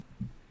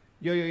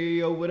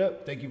Yo, what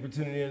up? Thank you for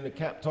tuning in to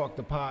Cap Talk,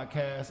 the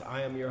podcast.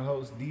 I am your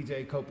host,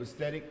 DJ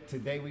Copaesthetic.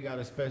 Today we got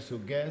a special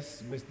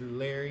guest, Mr.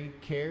 Larry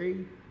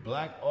Carey,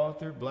 black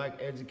author, black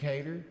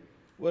educator.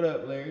 What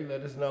up, Larry?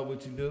 Let us know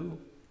what you do.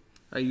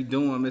 How you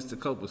doing, Mr.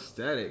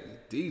 Copaesthetic?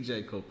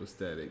 DJ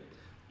Copaesthetic.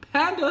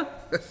 Panda!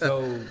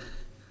 So,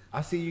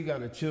 I see you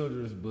got a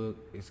children's book.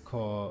 It's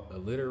called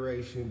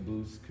Alliteration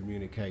Boosts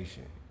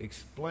Communication.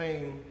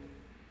 Explain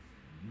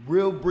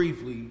real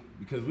briefly,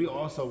 because we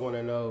also want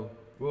to know.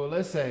 Well,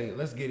 let's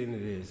get into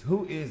this.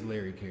 Who is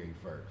Larry Carey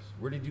first?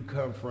 Where did you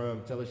come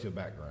from? Tell us your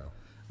background.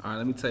 All right,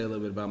 let me tell you a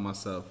little bit about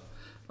myself.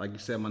 Like you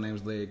said, my name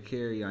is Larry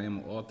Carey. I am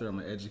an author. I'm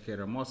an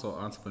educator. I'm also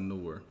an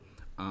entrepreneur.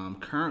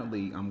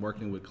 Currently, I'm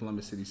working with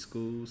Columbus City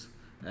Schools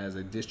as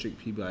a district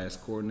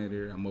PBIS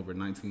coordinator. I'm over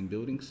 19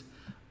 buildings.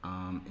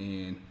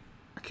 And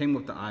I came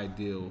up with the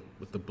ideal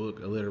with the book,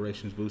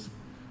 Alliteration Boosts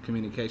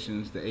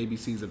Communications, the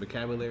ABCs of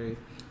vocabulary,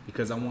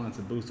 because I wanted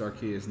to boost our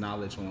kids'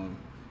 knowledge on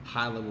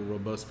high-level,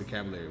 robust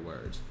vocabulary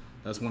words.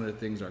 That's one of the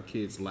things our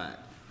kids lack.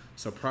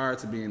 So prior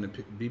to being the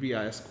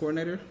BBIS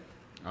coordinator,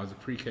 I was a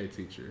pre-K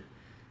teacher,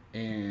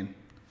 and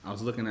I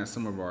was looking at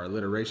some of our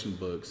alliteration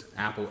books.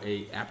 Apple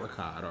ate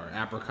apricot, or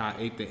apricot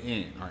ate the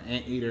ant, or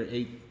anteater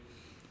ate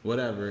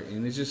whatever,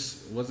 and it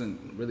just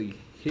wasn't really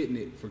hitting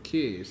it for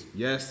kids.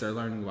 Yes, they're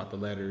learning about the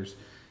letters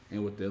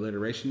and what the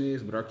alliteration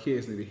is, but our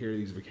kids need to hear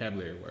these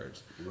vocabulary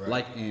words, right?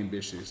 Like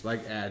ambitious,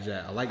 like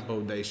agile, like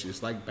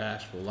bodacious, like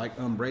bashful, like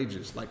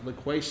umbrageous, like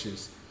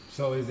loquacious.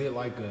 So is it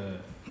like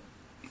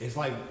it's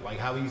like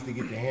how we used to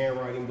get the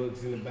handwriting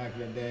books in the back of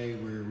the day,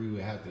 where we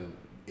would have to,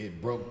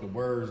 it broke the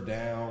words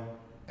down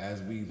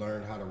as we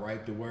learned how to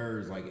write the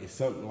words, like it's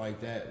something like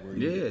that.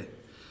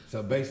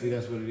 So basically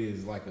that's what it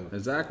is, like a...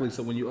 Exactly,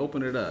 so when you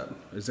open it up,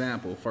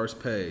 example,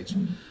 first page,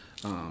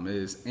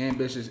 is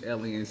ambitious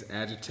aliens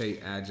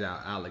agitate agile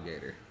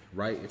alligator,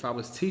 right? If I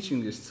was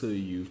teaching this to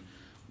you,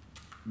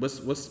 what's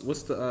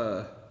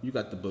the, you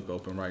got the book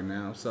open right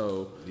now,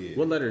 so yeah.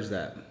 What letter is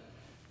that?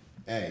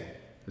 A.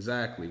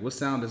 Exactly. What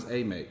sound does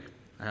A make?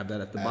 I have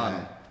that at the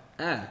bottom.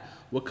 Ah.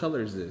 What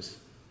color is this?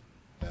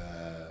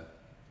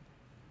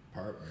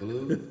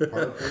 Blue,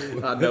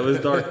 purple. I know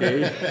it's dark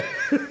here.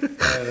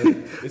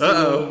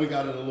 We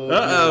got it a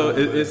little.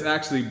 It's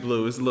actually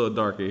blue. It's a little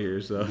darker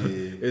here, so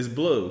yeah. It's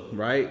blue,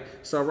 right?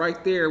 So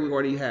right there, we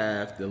already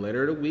have the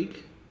letter of the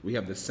week, we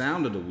have the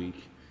sound of the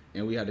week,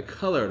 and we have the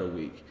color of the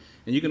week.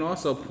 And you can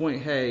also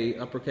point, hey,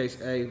 uppercase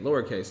A,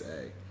 lowercase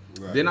a.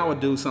 Right. Then I would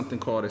do something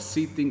called a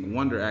see, think,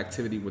 wonder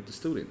activity with the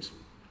students,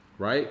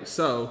 right?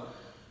 So,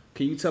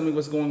 can you tell me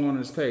what's going on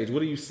this page?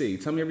 What do you see?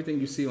 Tell me everything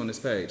you see on this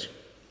page.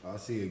 I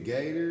see a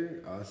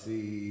gator. I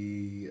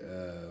see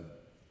a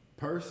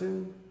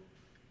person.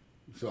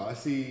 So I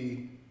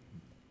see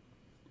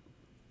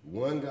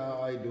one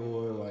guy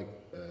doing like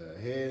a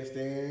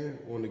headstand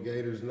on the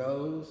gator's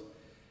nose.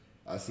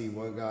 I see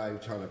one guy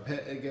trying to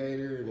pet a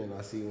gator, and then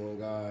I see one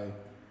guy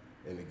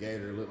and the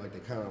gator look like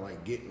they're kind of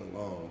like getting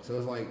along. So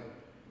it's like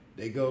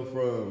they go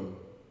from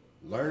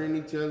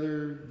learning each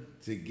other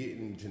to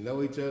getting to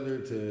know each other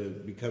to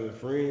becoming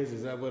friends.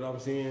 Is that what I'm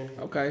seeing?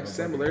 Okay,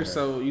 similar.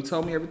 So you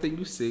told me everything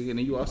you see, and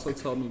then you also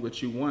told me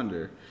what you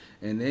wonder,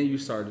 and then you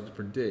started to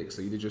predict.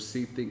 So you did your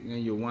see, think,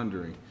 and your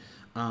wondering.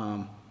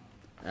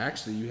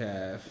 Actually, you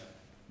have,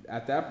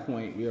 at that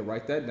point, we'll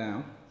write that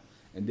down,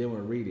 and then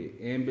we'll read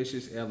it.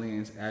 Ambitious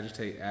aliens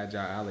agitate agile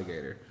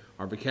alligator.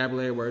 Our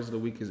vocabulary words of the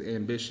week is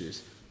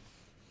ambitious.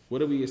 What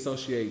do we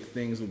associate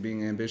things with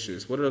being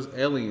ambitious? What are those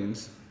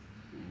aliens?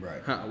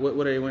 Right.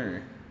 What are they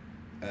wearing?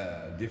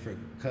 Different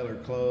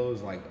colored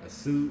clothes, like a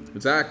suit.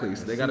 Exactly.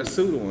 So they got a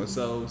suit on.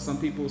 So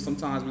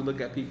sometimes we look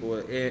at people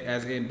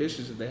as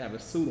ambitious if they have a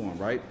suit on,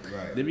 right?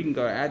 Right. Then we can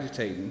go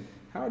agitating.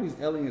 How are these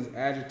aliens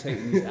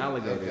agitating these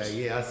alligators?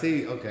 Okay, yeah, I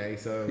see. Okay,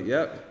 so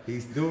yep.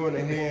 He's doing a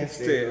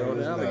handstand on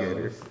his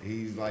alligator. Nose.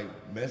 He's like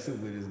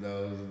messing with his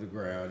nose at the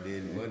ground.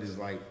 Then what is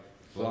like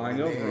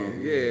flying over him?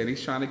 Yeah, and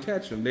he's trying to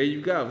catch him. There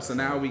you go. So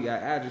now we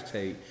got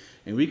agitate.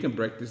 And we can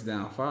break this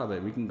down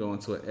farther. We can go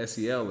into an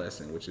SEL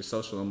lesson, which is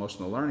social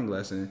emotional learning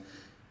lesson.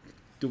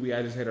 Do we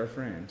agitate our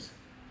friends?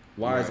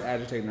 Why is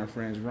agitating our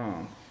friends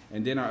wrong?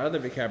 And then our other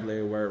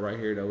vocabulary word right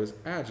here, though, is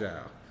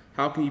agile.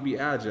 How can you be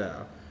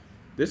agile?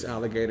 This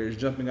alligator is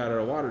jumping out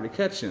of the water to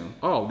catch him.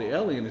 Oh, the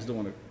alien is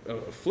doing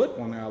a flip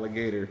on the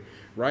alligator,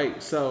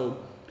 right?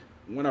 So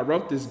when I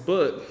wrote this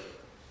book,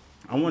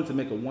 I wanted to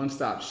make a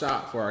one-stop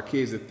shop for our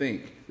kids to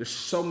think. There's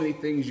so many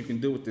things you can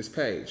do with this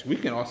page. We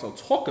can also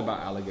talk about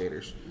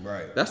alligators.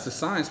 Right. That's the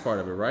science part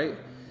of it, right?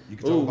 You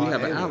can talk about we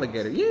have an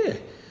alligator. Yeah.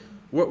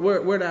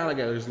 Where do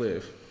alligators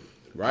live?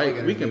 Right?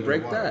 Alligators we can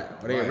break live in the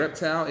that. Are they a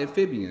reptile,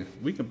 amphibian?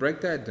 We can break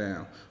that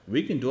down.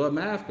 We can do a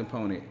math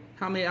component.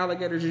 How many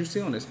alligators do you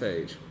see on this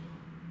page?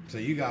 So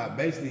you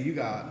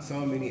got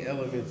so many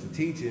elements of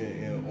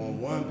teaching on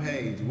one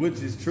page,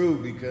 which is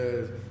true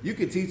because you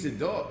can teach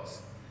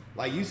adults.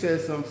 Like you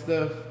said some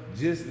stuff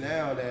just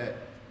now that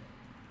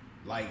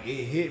like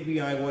it hit me.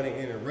 I want to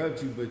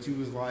interrupt you, but you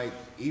was like,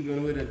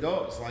 even with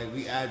adults, like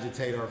we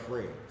agitate our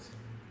friends.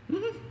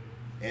 Mm-hmm.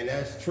 And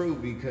that's true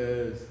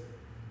because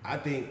I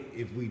think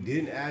if we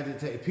didn't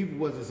agitate, if people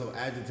wasn't so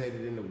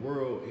agitated in the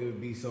world, it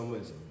would be so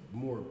much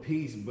more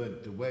peace.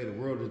 But the way the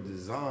world is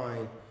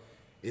designed,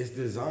 it's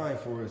designed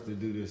for us to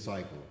do this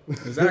cycle.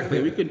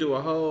 Exactly. We could do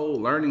a whole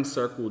learning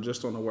circle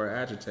just on the word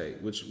agitate,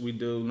 which we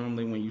do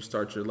normally when you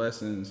start your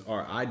lessons,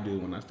 or I do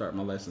when I start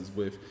my lessons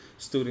with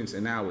students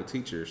and now with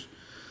teachers.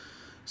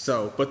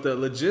 So, but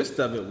the gist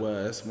of it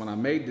was, when I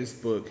made this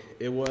book,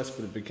 it was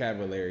for the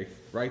vocabulary.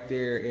 Right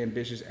there,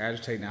 ambitious,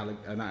 agitate, not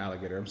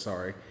alligator, I'm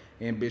sorry.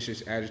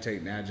 Ambitious,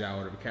 agitate, and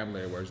agile are the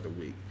vocabulary words of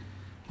the week.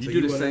 You so do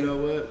you the same. Know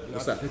what?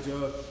 What's up?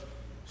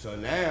 So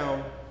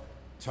now,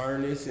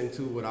 turn this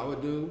into what I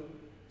would do.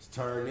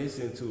 Turn this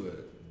into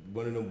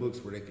one of them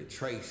books where they could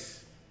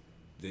trace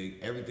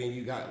everything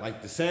you got,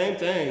 like the same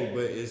thing,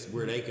 but it's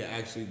where they can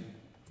actually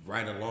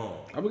write along.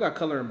 We got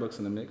coloring books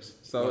in the mix,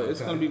 so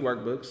it's going to be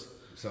workbooks.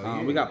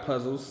 So we got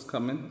puzzles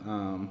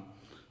coming,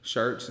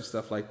 shirts and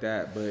stuff like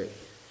that. But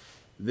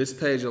this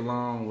page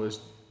alone was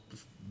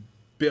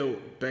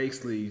built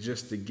basically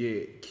just to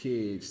get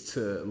kids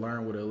to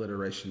learn what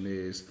alliteration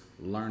is,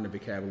 learn the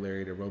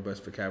vocabulary, the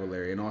robust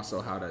vocabulary, and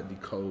also how to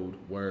decode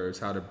words,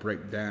 how to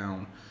break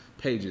down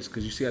pages.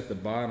 Because you see at the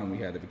bottom we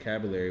had the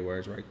vocabulary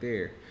words right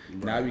there.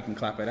 Right. Now you can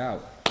clap it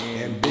out.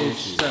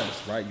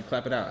 Ambitious, right? You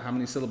clap it out. How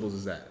many syllables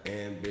is that?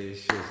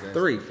 Ambitious. That's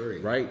three,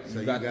 right?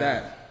 So you got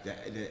that.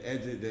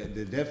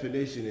 The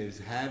definition is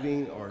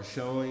having or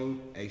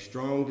showing a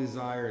strong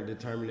desire and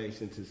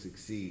determination to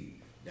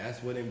succeed.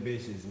 That's what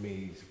ambitious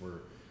means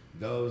for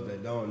those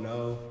that don't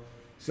know.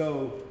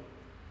 So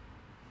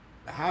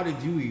how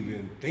did you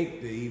even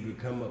think to even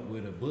come up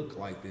with a book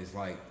like this?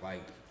 I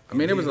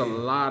mean, there was a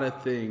lot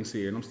of things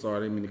here, and I'm sorry, I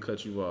didn't mean to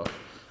cut you off.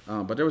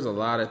 But there was a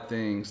lot of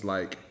things,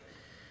 like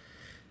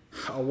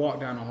I'll walk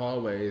down the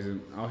hallways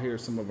and I'll hear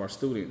some of our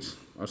students,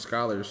 our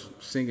scholars,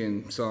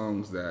 singing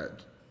songs that,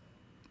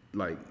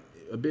 like,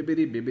 a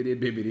bibbidi, bibbidi,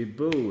 bibbidi,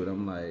 boo. And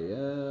I'm like,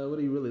 what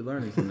are you really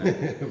learning from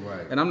that?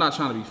 Right. And I'm not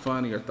trying to be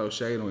funny or throw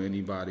shade on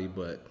anybody,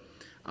 but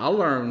I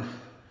learned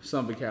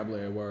some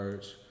vocabulary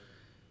words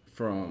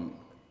from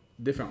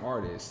different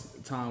artists.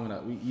 The time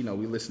when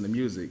we listen to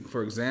music.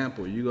 For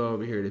example, you go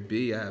over here to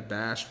B, I have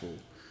bashful.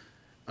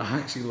 I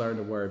actually learned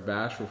the word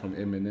bashful from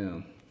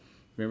Eminem.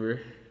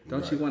 Remember?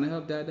 Don't you want to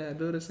help Dad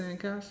build a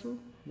sandcastle?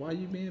 Why are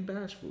you being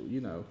bashful?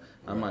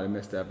 I might have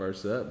messed that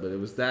verse up, but it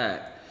was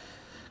that.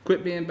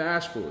 Quit being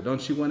bashful.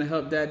 Don't you want to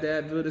help Dad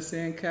build a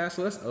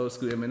sandcastle? That's old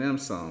school Eminem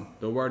song.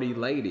 The word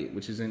elated,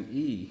 which is in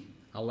E.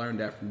 I learned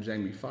that from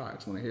Jamie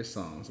Foxx, one of his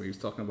songs, where he was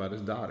talking about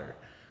his daughter,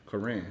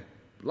 Corinne.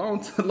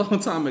 Long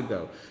time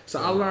ago. So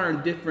I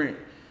learned different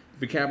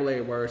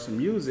vocabulary words from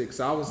music.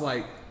 So I was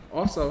like,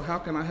 also, how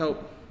can I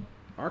help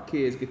our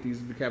kids get these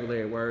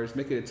vocabulary words,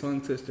 make it a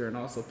tongue twister, and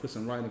also put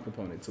some writing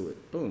component to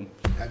it? Boom.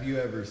 Have you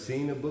ever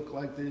seen a book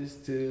like this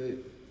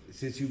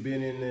since you've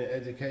been in the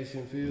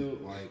education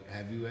field? Like,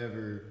 have you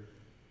ever,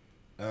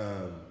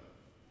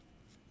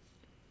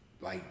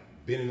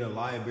 been in a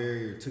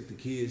library or took the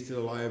kids to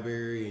the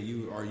library and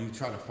you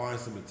trying to find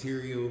some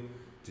material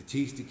to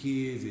teach the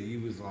kids and you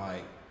was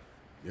like,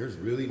 there's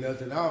really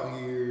nothing out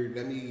here,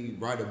 let me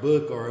write a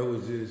book? Or it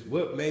was just,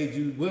 what made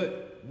you,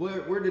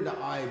 where did the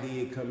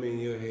idea come in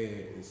your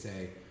head and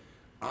say,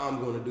 I'm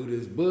going to do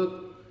this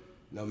book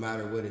no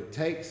matter what it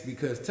takes?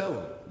 Because tell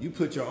them, you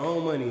put your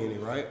own money in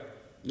it, right?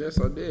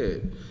 Yes, I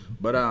did.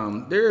 But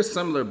there are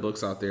similar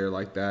books out there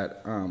like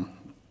that.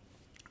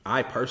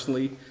 I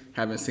personally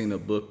haven't seen a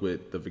book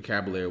with the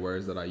vocabulary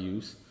words that I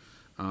use.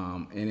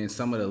 And in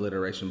some of the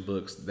alliteration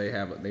books, they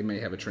may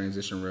have a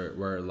transition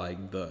word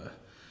like the.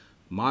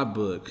 My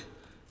book,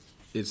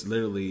 it's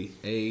literally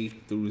A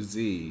through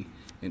Z,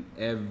 and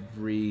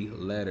every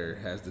letter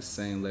has the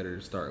same letter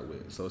to start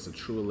with. So it's a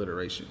true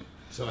alliteration.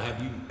 So have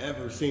you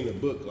ever seen a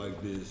book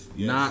like this?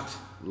 Yes. Not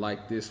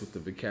like this with the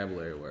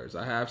vocabulary words.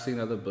 I have seen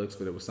other books,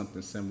 but it was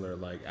something similar,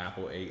 like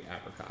apple ate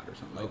apricot or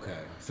something like that.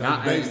 Okay.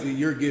 So basically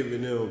you're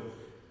giving them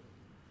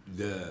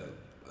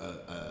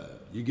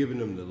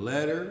the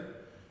letter,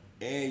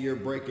 and you're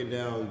breaking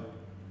down,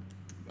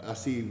 I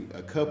see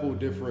a couple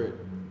different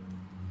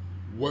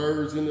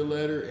words in the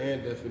letter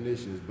and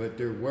definitions, but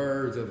they're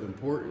words of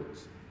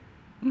importance.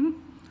 Mm-hmm.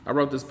 I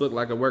wrote this book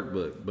like a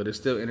workbook, but it's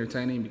still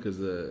entertaining because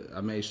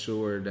I made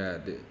sure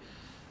that the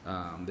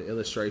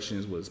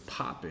illustrations was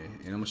popping.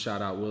 And I'm gonna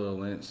shout out Will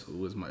Lentz, who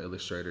was my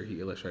illustrator. He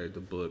illustrated the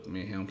book.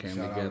 Me and him came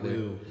together. Out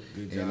Will.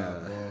 Good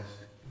job, boss.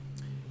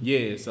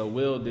 Yeah, so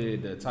Will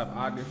did the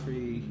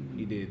typography.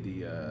 He did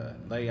the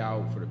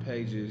layout for the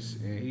pages,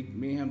 and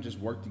me and him just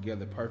worked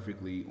together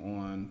perfectly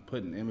on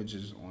putting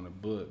images on a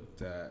book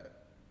that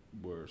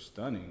were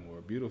stunning,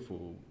 were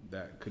beautiful,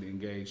 that could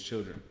engage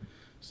children.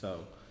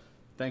 So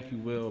thank you,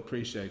 Will.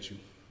 Appreciate you.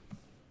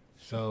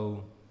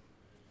 So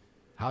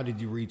how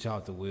did you reach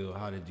out to Will?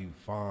 How did you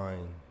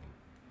find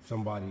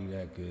somebody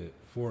that could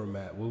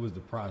format? What was the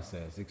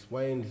process?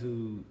 Explain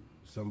to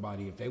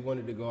somebody, if they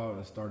wanted to go out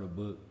and start a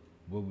book,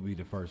 what would be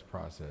the first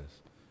process?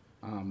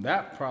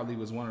 That probably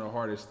was one of the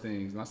hardest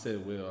things. And I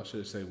said Will. I should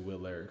have said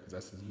Willer because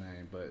that's his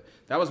name. But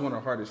that was one of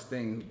the hardest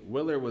things.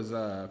 Willer was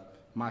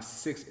my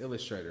sixth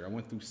illustrator. I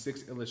went through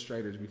 6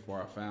 illustrators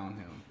before I found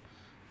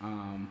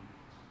him.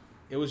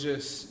 It was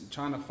just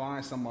trying to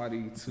find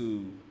somebody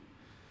to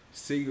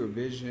see your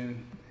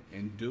vision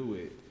and do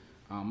it.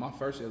 My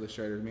first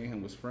illustrator, me and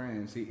him was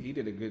friends. He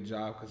did a good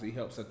job because he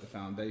helped set the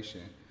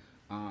foundation.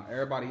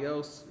 Everybody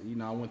else,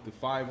 I went through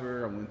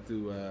Fiverr, I went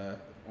through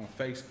on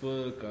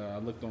Facebook, I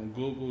looked on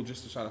Google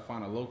just to try to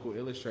find a local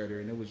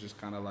illustrator, and it was just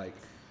kind of like,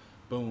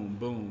 boom,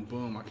 boom,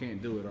 boom, I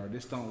can't do it, or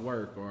this don't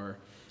work, or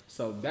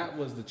so that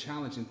was the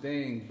challenging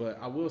thing. But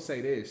I will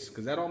say this,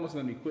 because that almost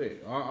made me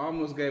quit. I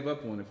almost gave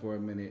up on it for a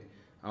minute.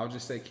 I'll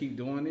just say keep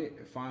doing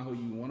it, find who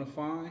you want to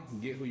find,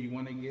 get who you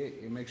want to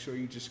get, and make sure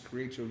you just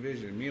create your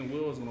vision. Me and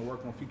Will is going to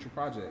work on future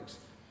projects.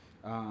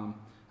 I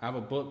have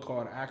a book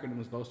called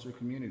Acronyms Boosts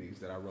Communication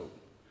that I wrote.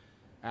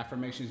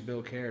 Affirmations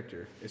build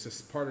character. It's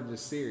a part of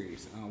this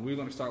series. We're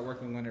going to start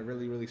working on it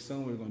really, really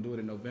soon. We're going to do it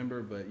in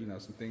November, but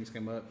some things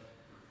came up,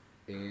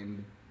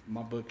 and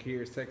my book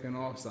here is taking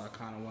off, so I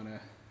kind of want to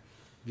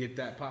get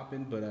that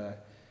popping.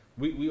 But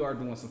we are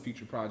doing some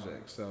future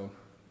projects, so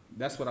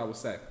that's what I would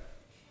say.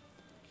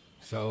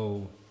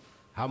 So,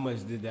 how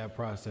much did that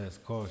process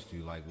cost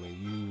you? Like when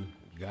you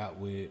got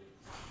with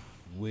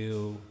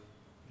Will,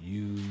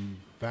 you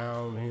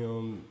found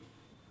him,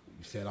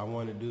 you said, I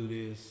want to do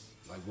this.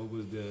 Like, what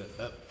was the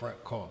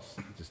upfront cost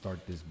to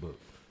start this book?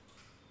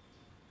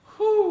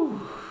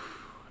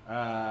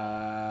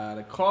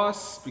 The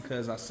cost,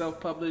 because I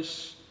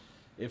self-publish,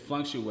 it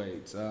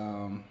fluctuates.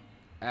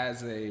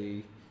 As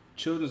a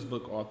children's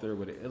book author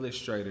with an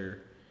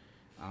illustrator,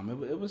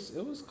 it was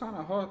kind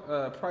of hard,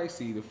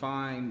 pricey to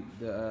find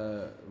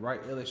the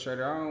right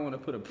illustrator. I don't want to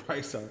put a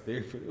price out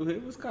there, but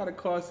it was kind of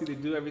costly to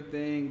do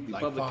everything. The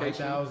like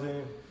publication,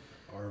 $5,000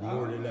 or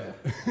more than that.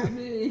 I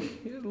mean,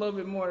 it was a little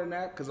bit more than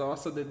that because I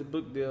also did the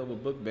book deal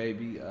with Book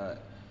Baby. I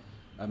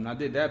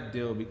did that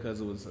deal because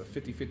it was a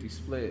 50-50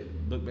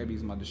 split. Book Baby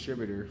is my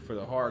distributor for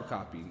the hard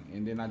copy,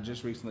 and then I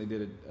just recently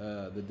did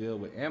the deal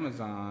with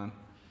Amazon,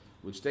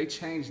 which they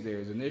changed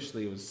theirs.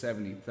 Initially it was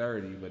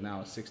 70-30, but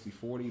now it's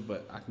 60-40,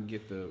 but I can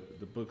get the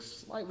books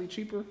slightly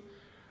cheaper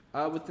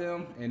with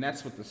them, and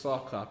that's with the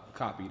soft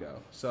copy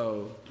though.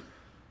 So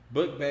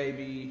Book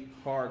Baby,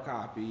 hard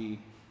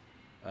copy,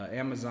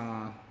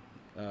 Amazon,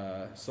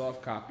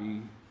 soft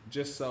copy,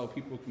 just so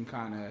people can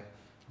kind of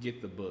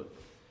get the book.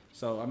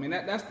 So I mean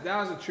that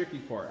was a tricky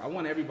part. I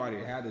want everybody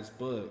to have this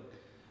book,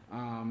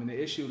 and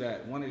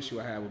one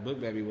issue I had with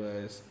Book Baby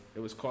was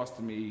it was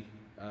costing me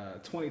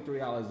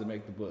 $23 to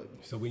make the book.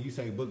 So when you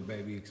say Book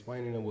Baby,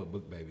 explain to them what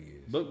Book Baby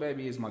is. Book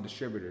Baby is my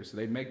distributor. So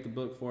they make the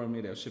book for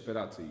me. They'll ship it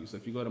out to you. So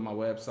if you go to my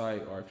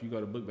website or if you go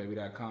to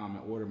bookbaby.com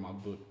and order my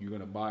book, you're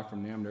going to buy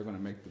from them. They're going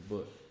to make the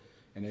book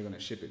and they're going to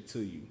ship it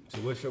to you. So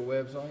what's your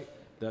website?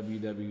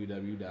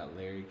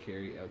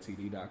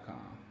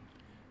 www.larrycarey.ltd.com.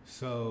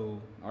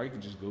 So, or you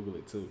can just Google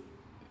it too.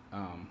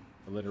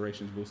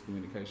 Alliteration Boosts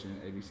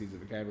Communication, ABCs of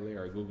Vocabulary,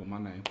 or Google my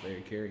name,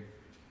 Larry Carey.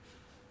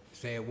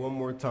 Say it one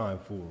more time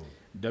for them.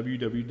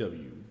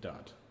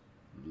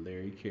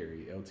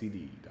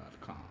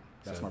 www.larrycarey.ltd.com.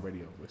 That's my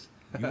radio voice.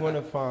 You want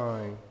to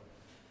find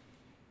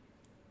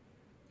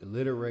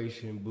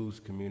Alliteration Boosts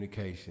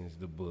Communications,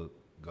 the book.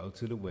 Go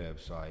to the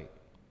website,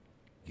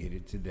 get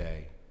it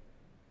today.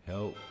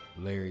 Help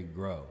Larry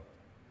grow.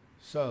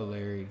 So,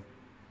 Larry,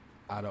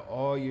 out of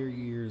all your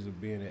years of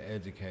being an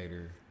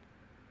educator,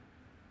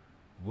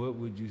 what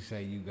would you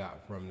say you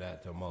got from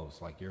that the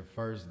most? Like your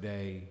first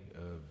day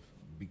of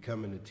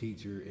becoming a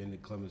teacher in the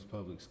Columbus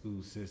Public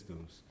School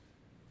systems,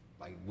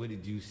 like what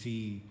did you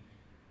see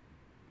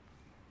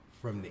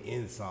from the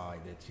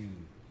inside that you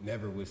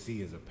never would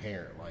see as a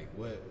parent? Like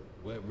what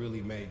really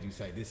made you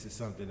say, this is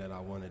something that I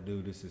want to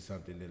do, this is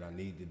something that I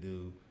need to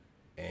do,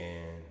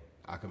 and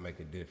I can make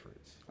a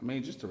difference? I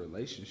mean, just the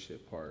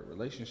relationship part.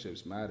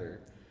 Relationships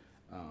matter.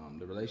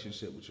 The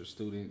relationship with your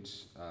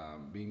students,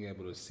 being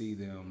able to see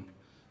them,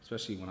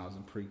 especially when I was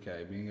in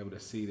pre-K, being able to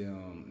see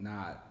them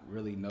not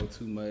really know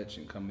too much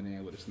and coming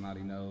in with a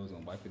snotty nose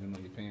and wiping it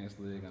on your pants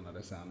leg. I know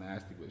that sounds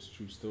nasty, but it's a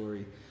true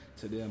story.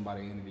 To them, by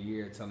the end of the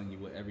year, telling you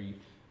what every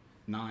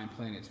 9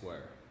 planets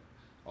were,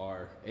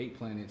 or 8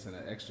 planets and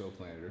an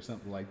exoplanet, or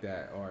something like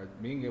that, or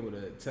being able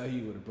to tell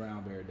you what a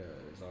brown bear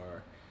does,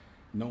 or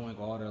knowing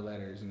all their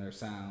letters and their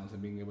sounds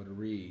and being able to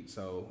read.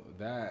 So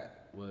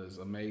that was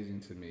amazing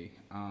to me.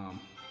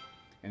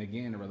 And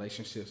again, the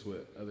relationships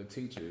with other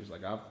teachers.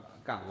 Like I've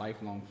got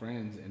lifelong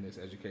friends in this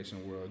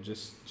education world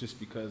just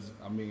because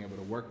I'm being able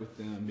to work with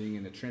them, being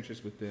in the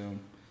trenches with them.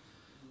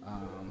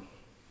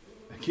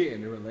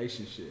 Again, the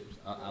relationships.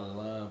 I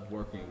love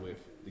working with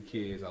the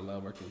kids. I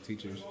love working with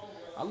teachers.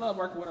 I love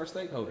working with our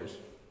stakeholders.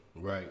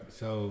 Right.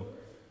 So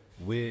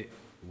with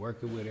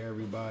working with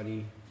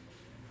everybody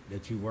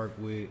that you work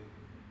with,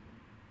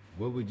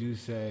 what would you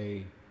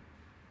say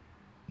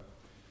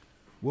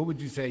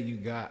you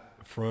got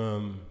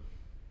from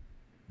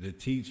the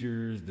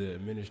teachers, the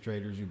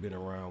administrators you've been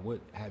around?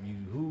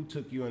 Who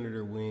took you under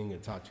their wing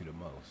and taught you the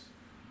most?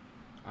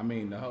 I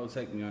mean, the whole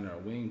take me under a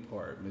wing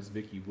part, Miss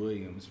Vicki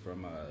Williams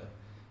from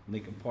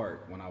Lincoln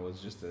Park, when I was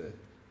just a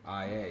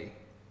IA.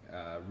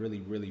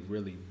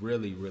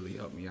 really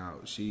helped me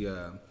out. She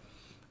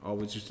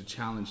always used to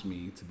challenge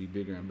me to be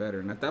bigger and better.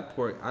 And at that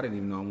point, I didn't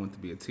even know I wanted to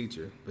be a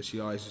teacher. But she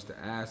always used to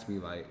ask me,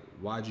 like,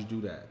 why'd you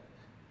do that?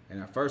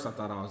 And at first, I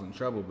thought I was in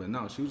trouble. But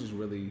no, she was just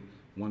really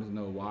wanted to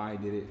know why I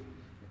did it.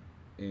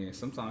 And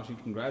sometimes she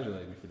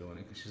congratulated me for doing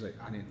it because she's like,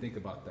 I didn't think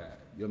about that.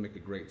 You'll make a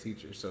great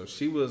teacher. So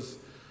she was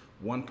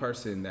one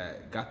person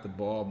that got the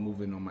ball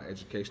moving on my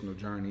educational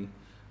journey.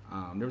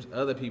 There was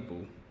other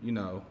people, you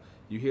know,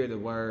 you hear the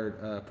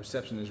word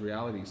perception is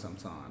reality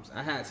sometimes.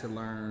 I had to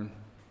learn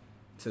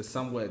to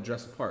somewhat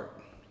dress apart,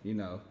 you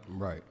know.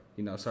 Right.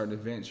 You know, certain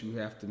events you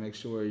have to make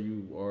sure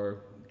you are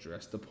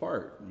dressed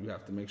apart. You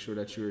have to make sure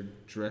that you're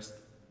dressed,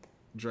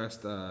 what's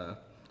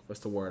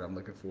the word I'm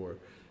looking for?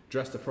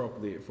 Dressed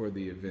appropriate for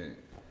the event.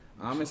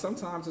 And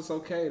sometimes it's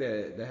okay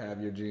to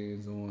have your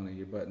jeans on and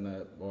your button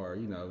up, or,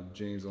 you know,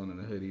 jeans on and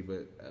a hoodie,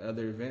 but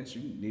other events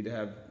you need to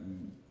have,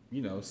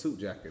 you know, a suit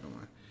jacket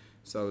on.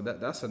 So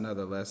that's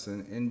another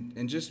lesson.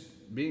 And just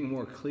being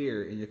more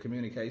clear in your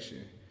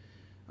communication.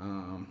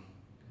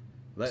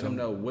 Let them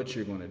know what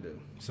you're going to do.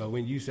 So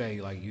when you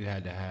say, like, you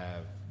had to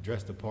have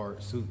dressed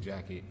apart suit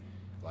jacket,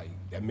 like,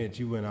 that meant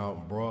you went out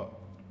and brought,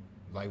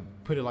 like,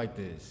 put it like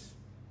this.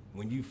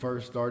 When you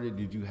first started,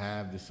 did you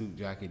have the suit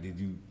jacket? Did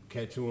you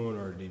catch on,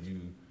 or did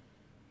you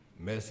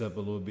mess up a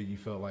little bit? You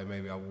felt like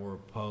maybe I wore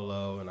a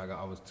polo and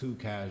I was too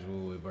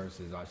casual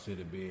versus I should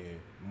have been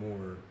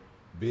more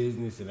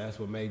business, and that's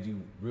what made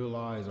you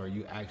realize, or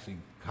you actually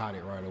caught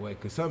it right away?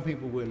 Because some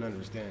people wouldn't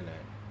understand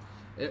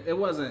that. It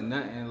wasn't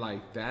nothing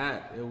like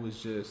that. It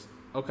was just,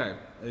 okay,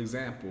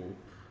 example,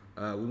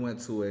 we went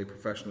to a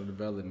professional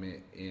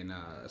development in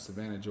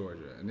Savannah,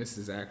 Georgia. And this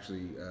is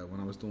actually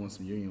when I was doing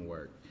some union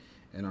work.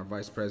 And our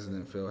vice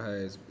president, Phil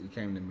Hayes, he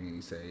came to me and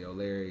he said, yo,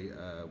 Larry,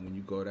 when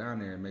you go down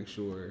there, make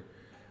sure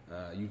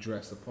you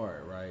dress the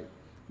part, right?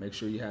 Make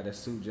sure you had a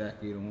suit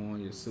jacket on,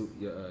 your suit,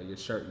 your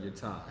shirt, and your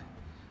tie.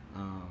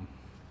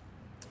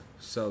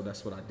 So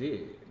that's what I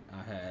did.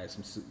 I had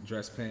some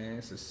dress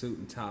pants, a suit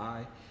and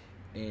tie,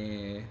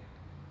 and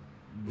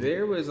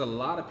there was a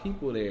lot of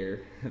people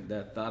there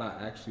that thought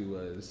I actually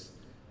was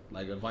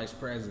like a vice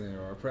president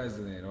or a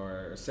president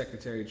or a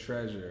secretary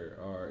treasurer,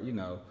 or, you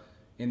know,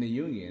 in the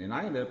union. And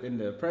I ended up in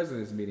the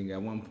president's meeting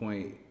at one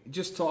point,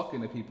 just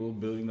talking to people,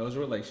 building those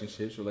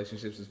relationships.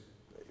 Relationships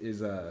is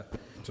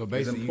so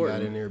basically you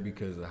got in there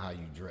because of how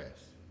you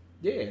dress.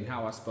 Yeah, and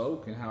how I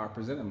spoke and how I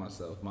presented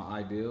myself, my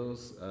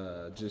ideals,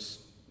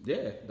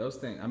 those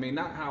things. I mean,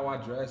 not how I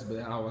dress,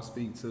 but how I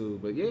speak too.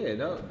 But yeah,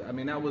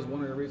 that was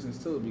one of the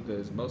reasons too,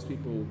 because most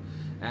people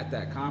at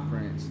that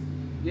conference,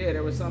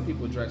 there were some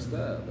people dressed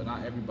up, but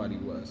not everybody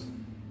was.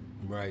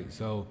 Right.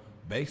 So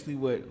basically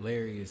what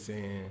Larry is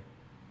saying,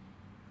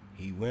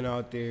 he went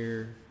out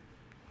there,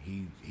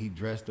 he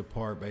dressed the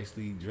part,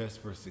 basically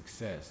dressed for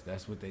success.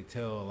 That's what they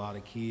tell a lot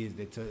of kids.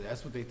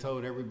 That's what they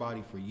told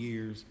everybody for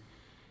years,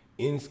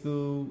 in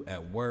school,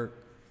 at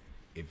work.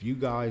 If you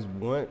guys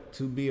want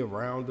to be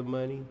around the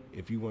money,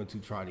 if you want to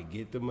try to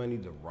get the money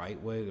the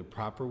right way, the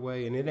proper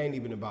way, and it ain't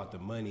even about the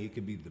money, it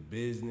could be the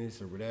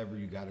business or whatever,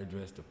 you got to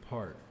dress the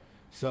part.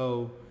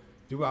 So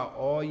throughout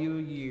all your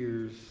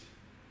years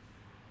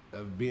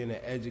of being an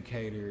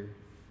educator,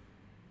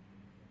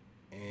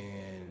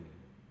 and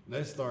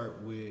let's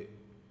start with,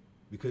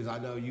 because I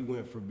know you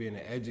went from being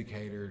an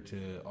educator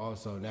to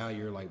also now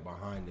you're like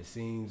behind the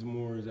scenes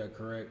more, is that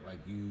correct?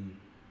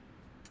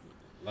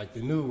 Like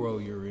the new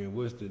role you're in,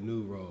 what's the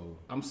new role?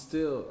 I'm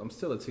still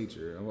a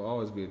teacher. I will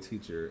always be a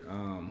teacher.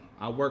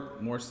 I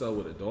work more so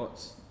with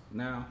adults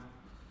now,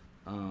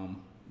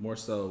 more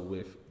so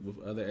with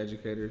other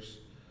educators,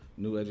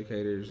 new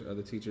educators,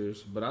 other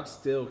teachers. But I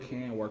still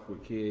can work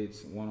with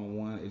kids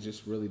one-on-one. It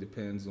just really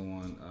depends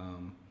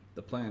on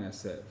the plan that's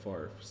set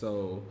for it.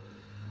 So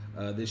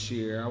this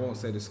year, I won't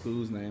say the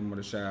school's name or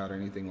the child or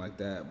anything like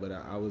that, but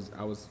I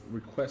was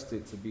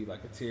requested to be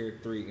like a tier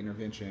 3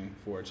 intervention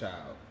for a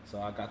child. So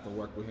I got to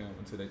work with him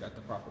until they got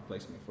the proper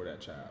placement for that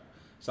child.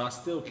 So I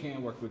still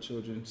can work with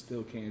children,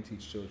 still can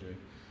teach children,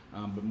 but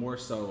I'm more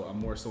so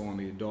on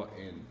the adult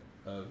end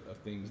of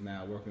things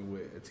now, working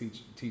with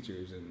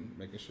teachers and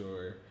making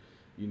sure,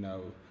 you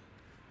know,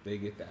 they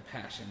get that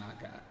passion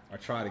I got, or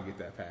try to get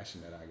that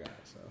passion that I got.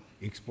 So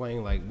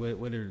explain, like,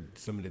 what are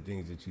some of the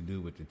things that you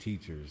do with the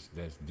teachers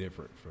that's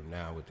different from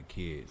now with the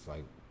kids?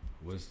 Like,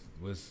 what's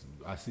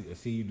I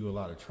see you do a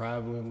lot of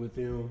traveling with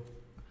them.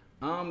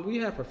 We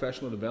have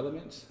professional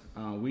developments.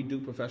 We do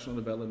professional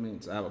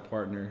developments. I have a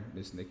partner,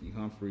 Miss Nikki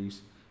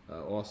Humphreys,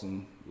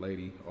 awesome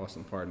lady,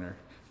 awesome partner,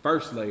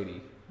 First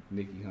Lady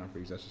Nikki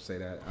Humphreys, I should say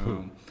that.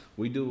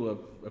 We do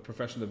a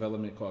professional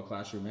development called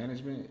Classroom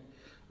Management.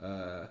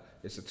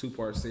 It's a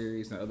 2-part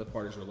series, and the other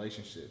part is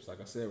relationships. Like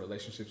I said,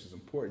 relationships is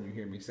important. You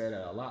hear me say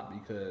that a lot,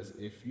 because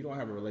if you don't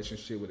have a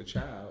relationship with a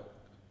child,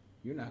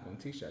 you're not going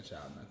to teach that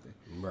child nothing.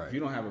 Right. If you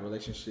don't have a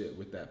relationship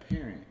with that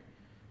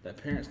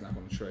parent's not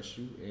going to trust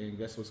you, and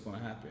guess what's going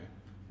to happen?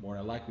 More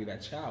than likely,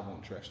 that child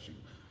won't trust you.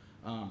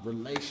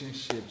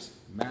 Relationships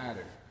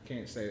matter.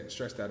 Can't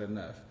stress that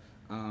enough.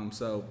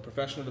 So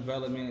professional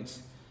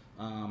developments,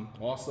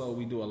 Also,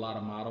 we do a lot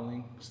of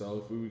modeling.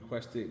 So if we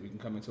request it, we can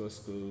come into a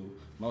school,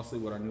 mostly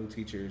with our new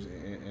teachers,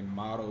 and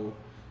model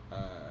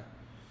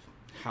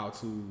how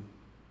to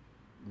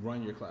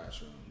run your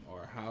classroom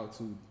or how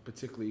to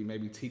particularly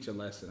maybe teach a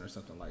lesson or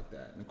something like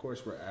that. And of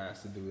course, we're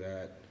asked to do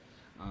that.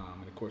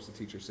 And of course, the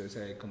teacher says,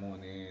 "Hey, come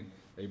on in."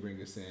 They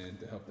bring us in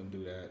to help them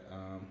do that.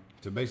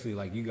 So basically,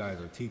 like you guys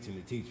are teaching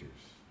the teachers.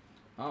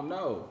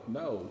 No,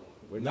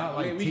 we're Not not.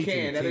 like I mean, we teaching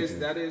can. the teachers.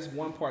 That is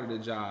one part of the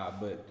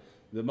job, but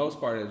the most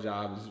part of the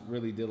job is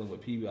really dealing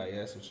with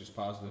PBIS, which is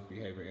positive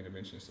behavior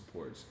intervention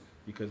supports,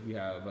 because we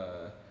have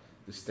the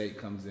state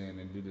comes in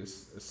and do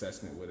this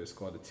assessment with us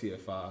called the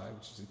TFI,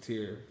 which is a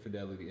tier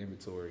fidelity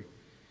inventory,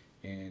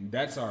 and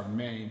that's our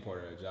main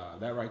part of the job.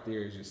 That right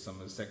there is just some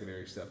of the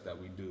secondary stuff that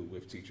we do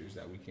with teachers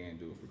that we can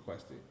do if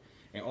requested,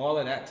 and all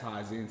of that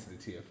ties into the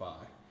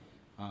TFI.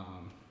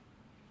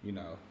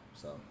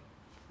 So.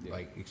 Yeah.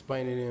 Like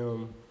explaining to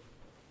them,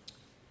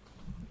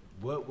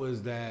 what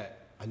was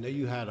that? I know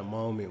you had a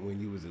moment when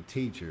you was a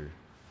teacher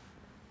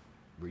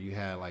where you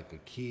had like a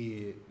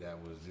kid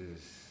that was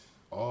just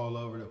all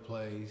over the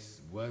place,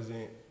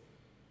 wasn't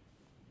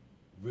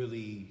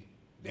really,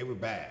 they were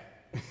bad.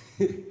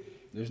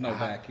 There's no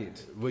bad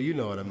kids. Well, you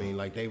know what I mean.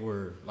 Like they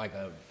were like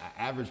an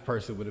average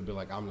person would have been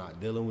like, I'm not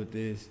dealing with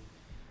this.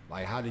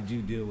 Like, how did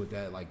you deal with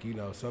that? Like,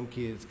 some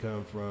kids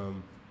come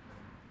from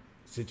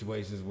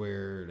situations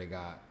where they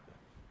got,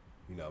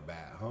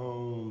 bad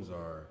homes,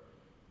 or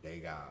they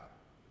got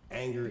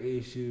anger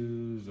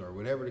issues, or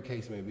whatever the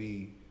case may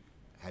be.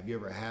 Have you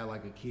ever had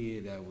like a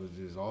kid that was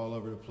just all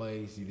over the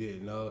place? You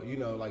didn't know,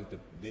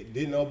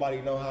 didn't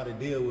nobody know how to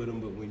deal with them,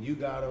 but when you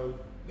got them,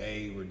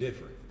 they were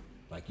different.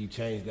 Like you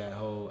changed that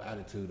whole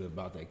attitude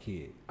about that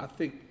kid. I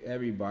think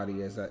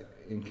everybody has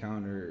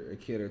encountered a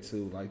kid or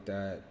two like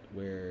that,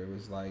 where it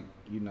was like,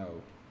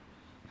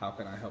 how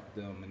can I help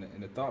them?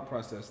 And the thought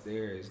process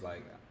there is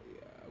like,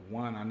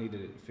 one, I need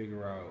to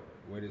figure out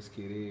where this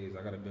kid is.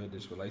 I got to build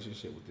this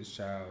relationship with this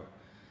child.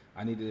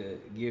 I need to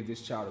give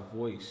this child a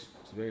voice.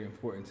 It's very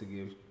important to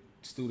give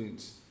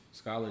students,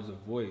 scholars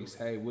a voice.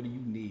 Hey, what do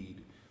you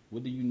need?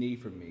 What do you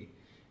need from me?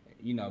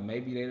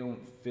 Maybe they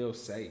don't feel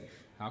safe.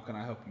 How can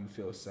I help you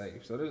feel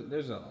safe? So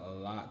there's a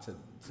lot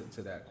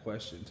to that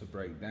question to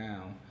break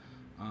down.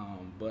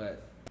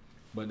 But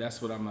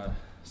that's what I'm going to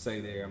say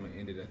there. I'm going to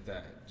end it at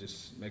that.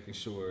 Just making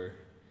sure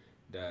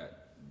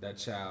that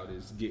child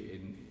is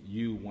getting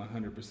you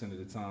 100% of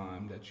the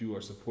time, that you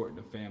are supporting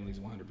the families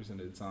 100% of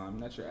the time,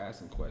 and that you're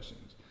asking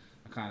questions.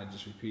 I kind of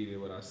just repeated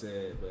what I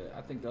said, but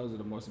I think those are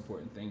the most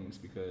important things,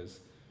 because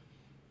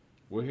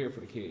we're here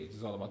for the kids.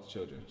 It's all about the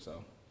children.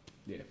 So,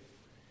 yeah.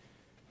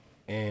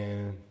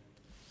 And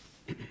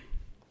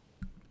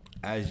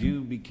as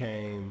you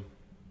became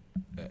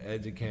an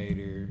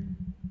educator,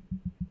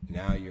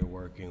 now you're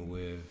working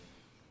with,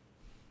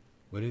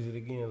 what is it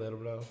again? Let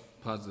them know.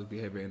 Positive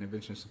behavior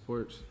intervention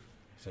supports.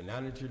 So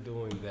now that you're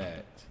doing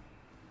that,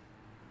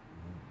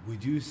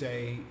 would you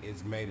say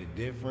it's made a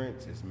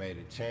difference? It's made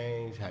a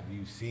change? Have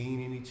you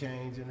seen any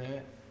change in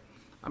that?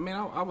 I mean,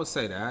 I would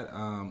say that.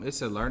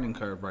 It's a learning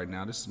curve right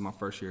now. This is my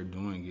first year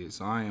doing it,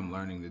 so I am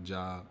learning the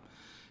job.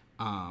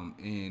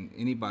 And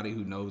anybody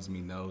who knows me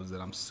knows that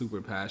I'm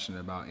super passionate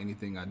about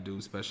anything I do,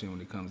 especially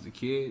when it comes to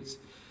kids.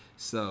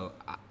 So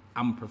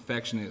I'm a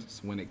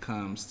perfectionist when it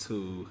comes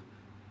to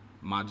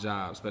my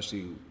job,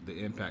 especially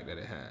the impact that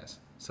it has.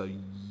 So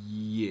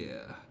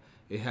yeah,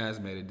 it has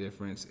made a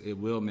difference. It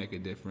will make a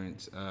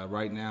difference.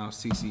 Right now,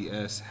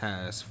 CCS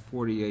has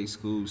 48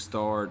 schools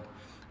starred.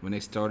 When they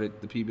started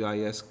the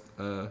PBIS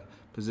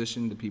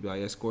position, the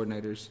PBIS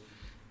coordinators,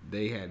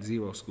 they had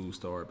 0 schools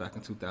started back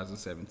in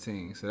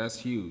 2017. So that's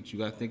huge. You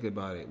got to think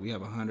about it. We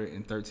have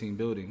 113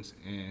 buildings,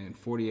 and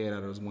 48 out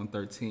of those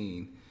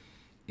 113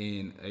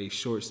 in a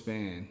short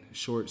span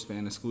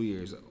of school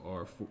years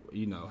are,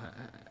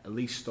 at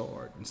least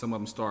starred, and some of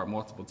them starred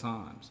multiple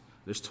times.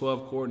 There's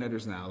 12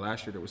 coordinators now.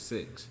 Last year there was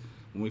 6.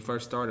 When we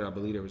first started, I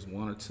believe there was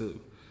 1 or 2.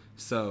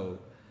 So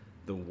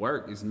the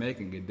work is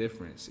making a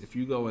difference. If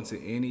you go into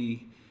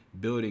any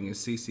building in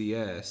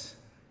CCS,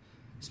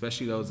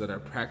 especially those that are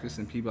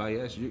practicing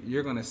PBIS,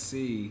 you're going to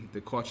see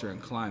the culture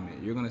and climate.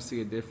 You're going to see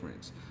a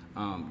difference.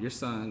 Your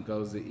son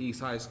goes to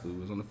East High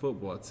School, is on the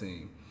football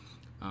team.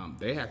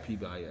 They have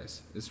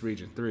PBIS. It's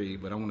Region 3,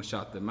 but I want to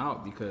shout them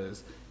out,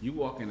 because you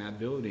walk in that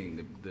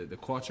building, the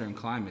culture and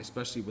climate,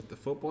 especially with the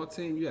football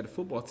team, you had the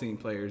football team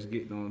players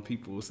getting on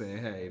people saying,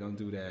 hey, don't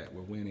do that,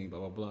 we're winning, blah,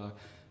 blah, blah.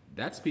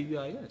 That's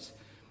PBIS.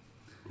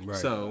 Right.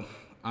 So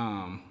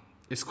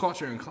it's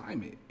culture and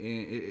climate.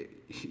 And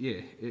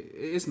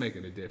it's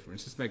making a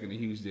difference. It's making a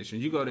huge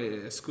difference. You go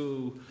to a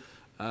school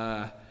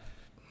on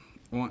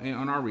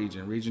our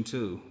Region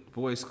 2,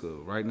 boys'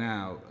 school. Right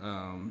now,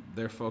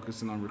 they're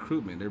focusing on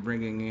recruitment. They're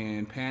bringing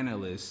in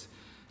panelists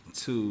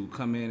to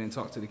come in and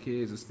talk to the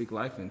kids and speak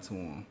life into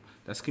them.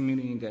 That's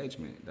community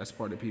engagement. That's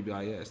part of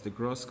PBIS. The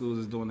girls' schools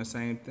is doing the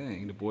same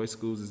thing. The boys'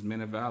 schools is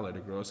Men of Valor. The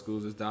girls'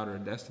 schools is Daughter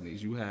of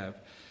Destinies. You have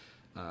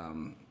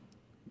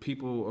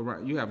people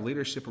around, you have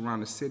leadership around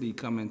the city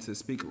coming to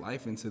speak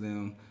life into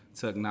them,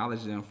 to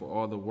acknowledge them for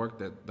all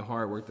the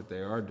hard work that they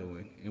are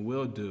doing and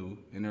will do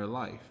in their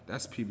life.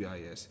 That's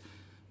PBIS.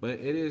 But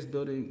it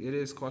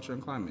is culture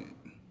and climate.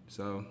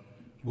 So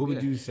what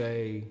would you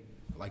say,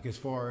 like, as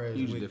far as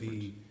huge with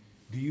difference.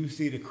 do you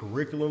see the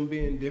curriculum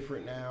being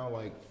different now?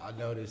 Like, I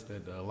noticed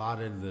that a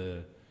lot of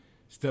the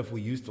stuff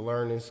we used to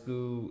learn in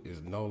school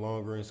is no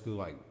longer in school.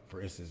 Like,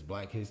 for instance,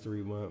 Black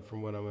History Month,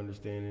 from what I'm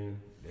understanding,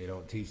 they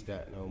don't teach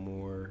that no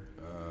more.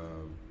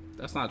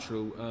 That's not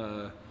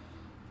true.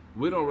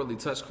 We don't really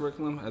touch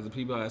curriculum as a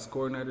PBIS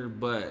coordinator,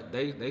 but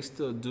they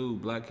still do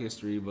Black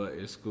History, but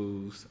in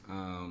schools.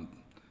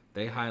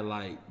 They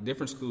highlight,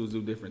 different schools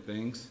do different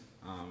things.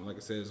 Like I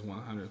said, it's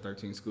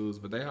 113 schools,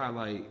 but they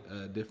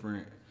highlight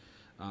different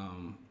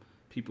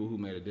people who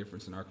made a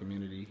difference in our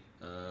community,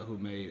 who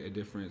made a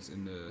difference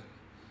in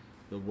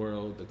the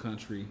world, the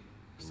country,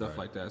 stuff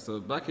like that. So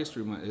Black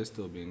History Month is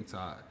still being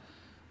taught.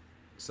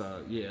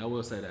 So yeah, I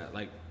will say that.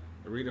 Like,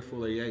 Rita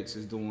Fuller Yates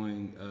is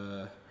doing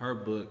her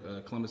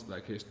book, Columbus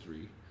Black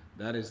History.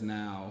 That is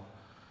now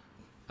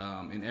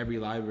in every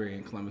library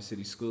in Columbus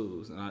City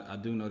schools. And I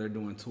do know they're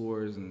doing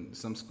tours, and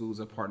some schools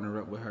have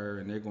partnered up with her,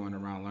 and they're going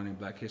around learning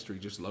Black history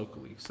just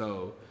locally.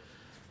 So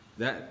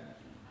the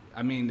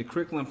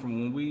curriculum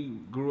from when we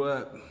grew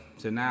up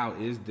to now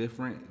is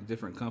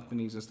different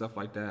companies and stuff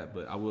like that.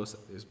 But I will say,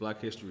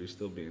 Black history is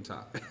still being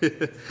taught.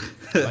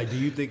 Like, do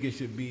you think it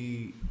should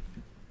be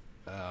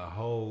a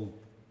whole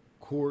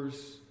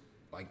course?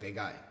 Like, they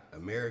got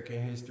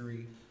American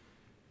history.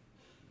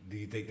 Do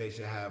you think they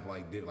should have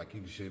like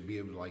you should be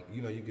able to, like,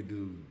 you know, you could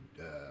do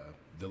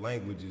the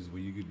languages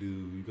where you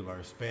could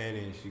learn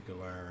Spanish, you could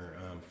learn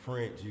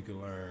French, you could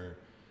learn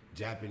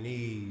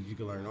Japanese, you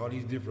could learn all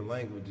these different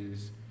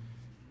languages.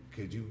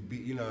 Could you be,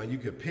 you know, and you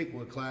could pick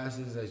what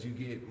classes as you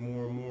get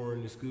more and more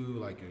in the school.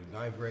 Like, your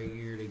 9th grade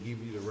year, they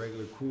give you the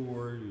regular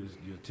core.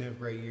 Your 10th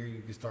grade year,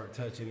 you can start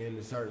touching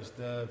into certain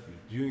stuff.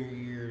 Your junior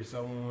year,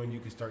 so on, you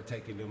can start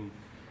taking them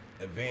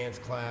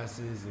advanced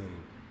classes, and,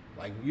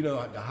 like, you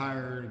know, the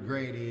higher the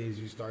grade is,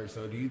 you start.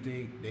 So do you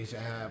think they should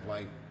have,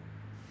 like,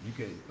 you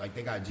could, like,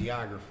 they got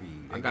geography?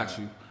 I got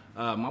you.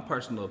 My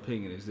personal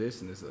opinion is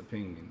this, and this is an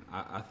opinion.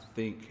 I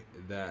think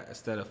that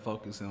instead of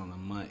focusing on a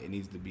month, it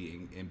needs to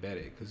be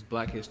embedded, because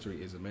Black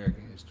history is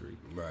American history.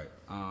 Right.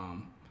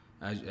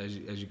 As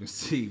you can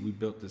see, we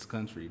built this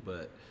country,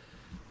 but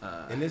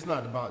and it's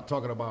not about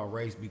talking about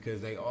race, because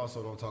they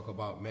also don't talk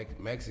about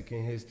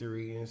Mexican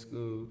history in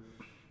school.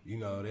 You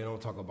know, they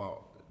don't talk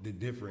about the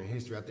different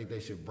history. I think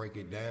they should break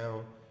it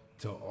down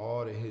to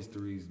all the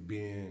histories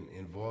being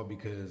involved,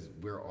 because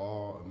we're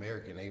all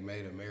American. They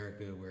made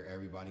America where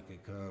everybody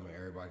could come and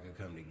everybody could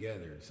come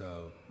together.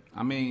 So,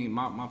 I mean,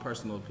 my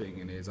personal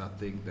opinion is, I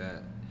think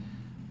that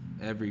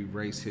every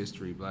race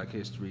history, Black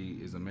history,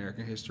 is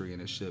American history,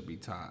 and it should be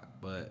taught.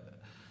 But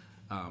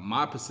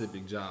my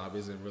specific job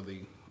isn't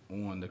really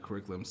on the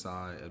curriculum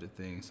side of the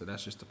thing, so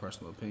that's just a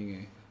personal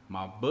opinion.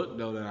 My book,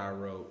 though, that I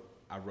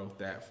wrote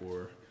that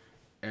for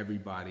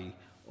everybody,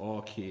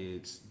 all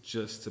kids,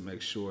 just to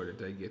make sure that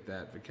they get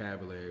that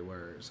vocabulary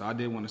word. So I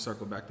did want to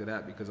circle back to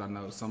that, because I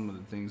know some of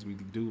the things we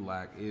do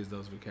lack is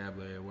those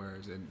vocabulary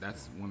words, and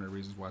that's one of the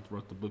reasons why I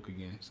wrote the book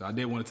again. So I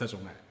did want to touch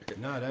on that.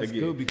 No, that's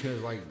good,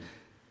 because, like,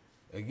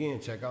 again,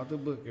 check out the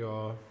book,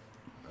 y'all.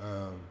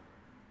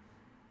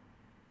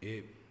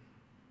 It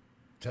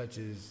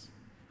touches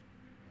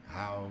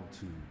how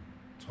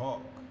to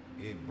talk.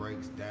 It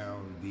breaks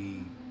down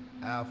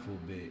the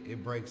alphabet.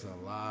 It breaks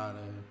a lot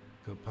of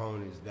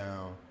components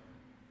down.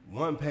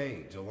 One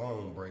page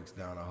alone breaks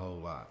down a whole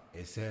lot.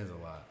 It says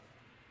a lot.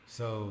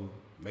 So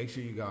make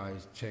sure you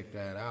guys check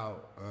that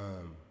out.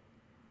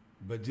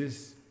 But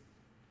just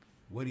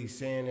what he's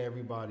saying to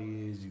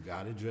everybody is, you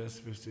got to dress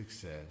for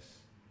success.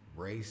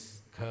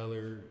 Race,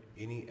 color,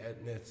 any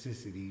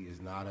ethnicity is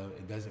not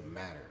it doesn't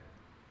matter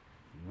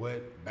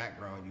what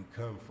background you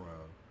come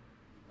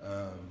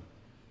from.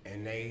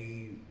 And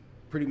they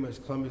pretty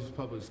much, Columbus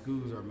Public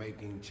Schools are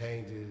making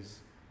changes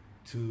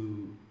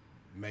to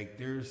make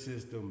their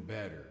system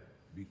better,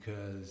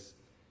 because,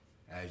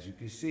 as you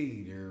can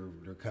see,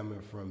 they're coming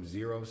from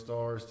 0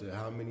 stars to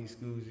how many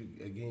schools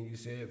again? You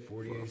said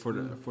 48 for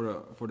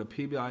the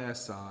PBIS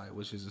side,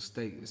 which is a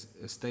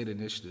state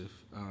initiative.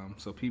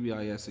 So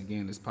PBIS,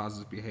 again, is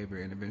Positive Behavior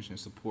Intervention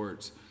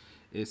Supports.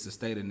 It's a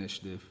state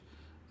initiative.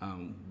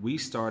 We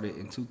started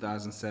in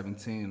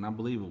 2017, and I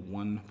believe with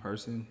one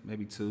person,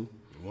 maybe two.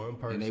 One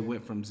person. And they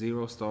went from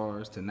 0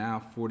 stars to now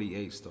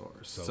 48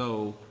 stars.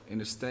 So in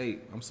the state,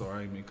 I'm sorry, I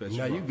didn't mean to cut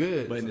you off. No, you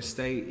good. But in the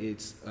state,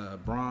 it's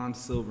bronze,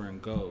 silver,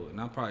 and gold. And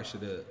I probably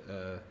should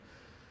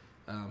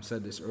have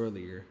said this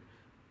earlier.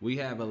 We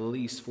have at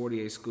least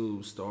 48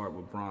 schools start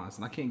with bronze.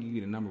 And I can't give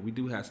you the number. We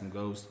do have some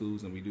gold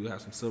schools, and we do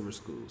have some silver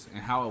schools.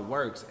 And how it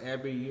works,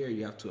 every year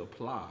you have to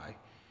apply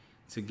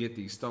to get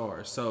these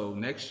stars. So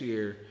next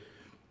year,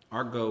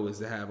 our goal is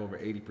to have over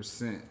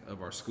 80%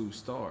 of our schools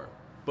star.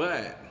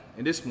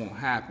 And this won't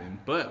happen,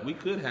 but we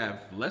could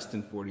have less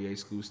than 48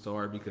 schools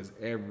start because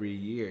every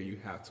year you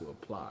have to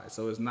apply.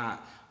 So it's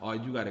not, oh,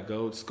 you got a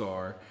gold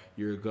scar,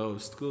 you're a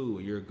gold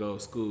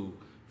school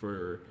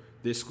for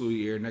this school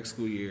year, next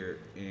school year,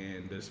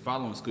 and this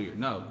following school year.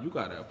 No, you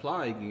got to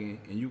apply again,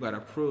 and you got to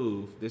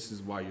prove this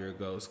is why you're a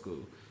gold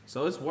school.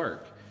 So it's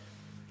work.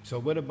 So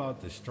what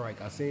about the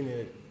strike? I seen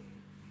it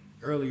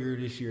earlier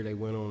this year. They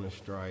went on a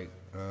strike.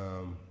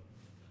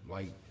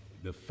 Like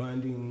the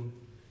funding,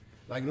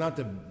 like not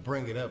to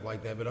bring it up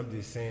like that, but I'm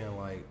just saying,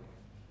 like,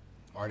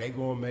 are they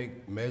going to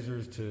make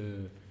measures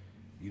to,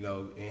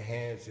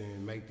 enhance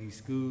and make these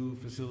school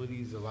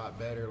facilities a lot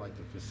better, like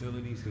the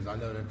facilities? Because I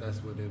know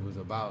that's what it was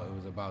about. It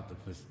was about the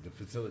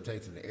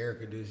facilitates and the air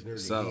conditioner.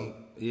 So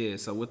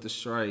with the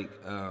strike,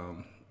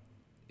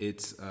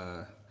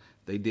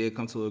 they did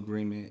come to an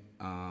agreement.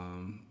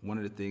 One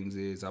of the things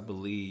is, I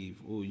believe,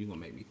 you're going to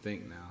make me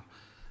think now.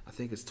 I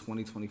think it's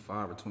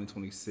 2025 or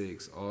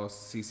 2026. All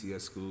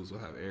CCS schools will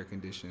have air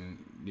conditioning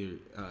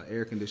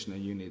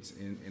units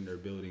in their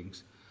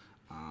buildings.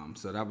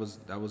 So that was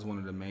one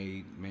of the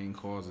main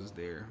causes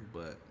there.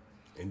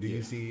 And do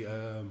you see?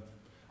 I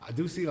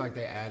do see like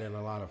they added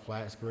a lot of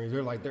flat screens.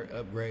 They're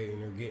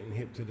upgrading. They're getting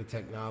hip to the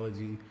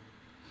technology.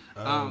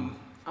 I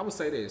would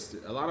say this: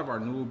 a lot of our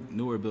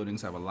newer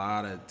buildings have a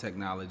lot of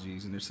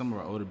technologies, and there's some of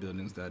our older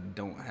buildings that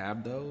don't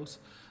have those.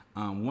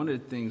 One of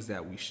the things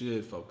that we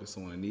should focus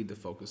on and need to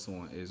focus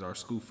on is our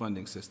school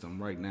funding system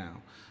right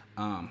now.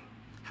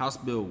 House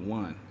Bill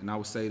 1, and I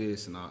would say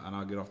this, and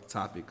I'll get off the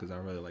topic because I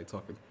really like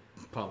talking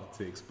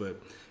politics,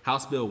 but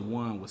House Bill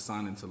 1 was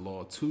signed into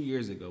law 2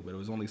 years ago, but it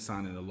was only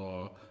signed into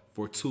law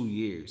for 2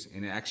 years,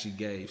 and it actually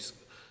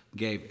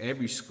gave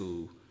every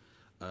school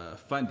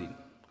funding,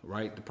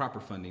 right? The proper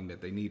funding that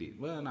they needed.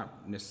 Well,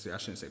 not necessarily, I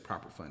shouldn't say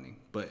proper funding,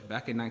 but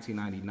back in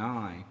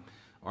 1999,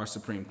 our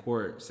Supreme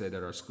Court said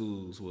that our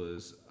schools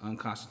was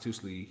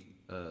unconstitutionally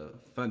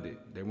funded.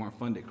 They weren't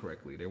funded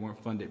correctly. They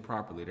weren't funded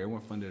properly. They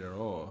weren't funded at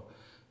all.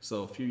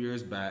 So a few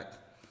years back,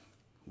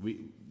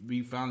 we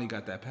finally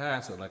got that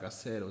passed. So like I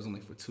said, it was only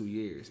for 2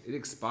 years. It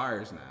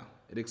expires now.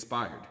 It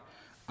expired.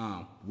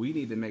 We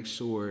need to make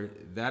sure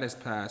that is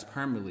passed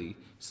permanently.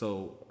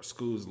 So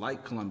schools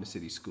like Columbus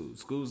City Schools,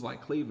 schools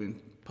like Cleveland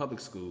Public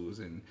Schools,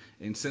 and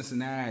in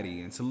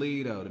Cincinnati and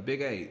Toledo, the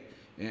Big 8,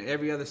 and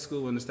every other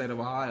school in the state of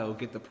Ohio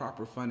get the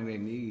proper funding they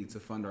need to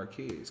fund our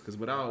kids. Because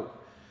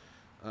without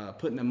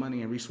putting the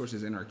money and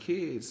resources in our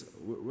kids,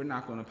 we're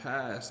not going to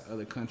pass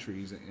other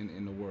countries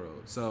in the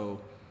world. So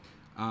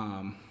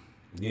when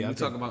we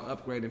talk about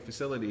upgrading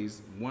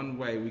facilities, one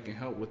way we can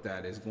help with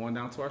that is going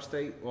down to our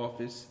state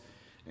office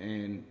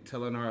and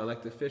telling our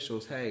elected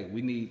officials, hey,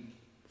 we need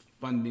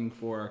funding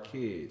for our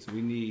kids.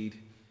 We need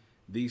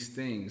these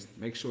things.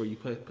 Make sure you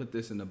put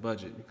this in the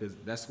budget because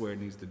that's where it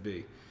needs to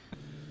be.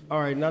 All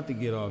right, not to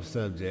get off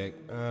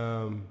subject,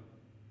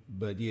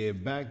 but yeah,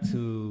 back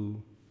to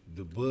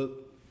the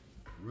book.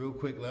 Real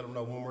quick, let them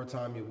know one more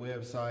time your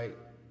website,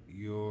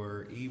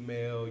 your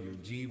email, your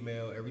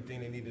Gmail, everything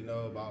they need to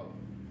know about.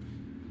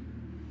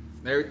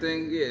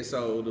 Everything, yeah.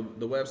 So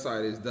the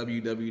website is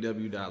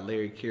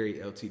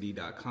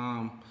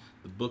www.larrycareyltd.com.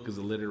 The book is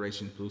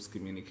Alliteration Boosts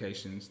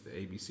Communications, the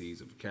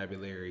ABCs of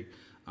vocabulary.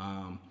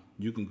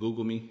 You can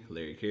Google me,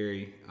 Larry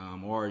Carey,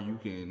 or you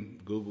can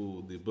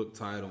Google the book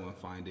title and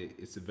find it.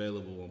 It's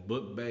available on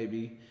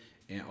BookBaby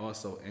and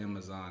also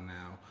Amazon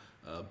now.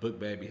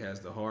 BookBaby has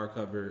the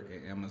hardcover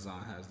and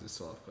Amazon has the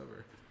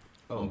softcover.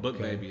 On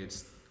BookBaby,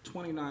 it's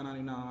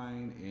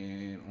 $29.99,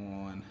 and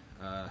on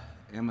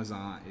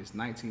Amazon, it's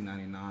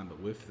 $19.99.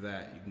 But with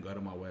that, you can go to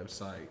my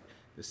website.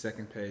 The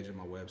second page of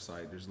my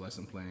website, there's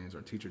lesson plans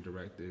or teacher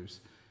directives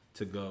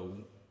to go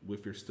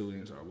with your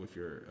students or with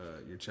your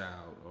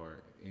child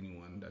or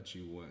anyone that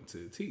you want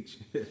to teach.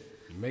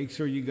 Make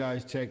sure you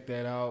guys check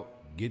that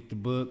out. Get the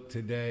book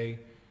today.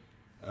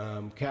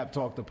 Cap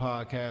Talk the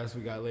podcast.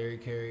 We got Larry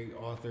Carey,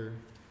 author,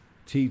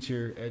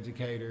 teacher,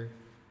 educator.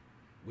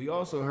 We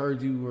also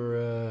heard you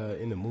were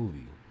in the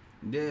movie.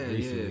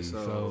 Yeah.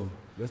 So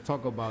let's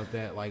talk about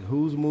that. Like,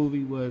 whose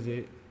movie was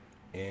it,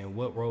 and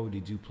what role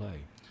did you play?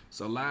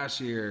 So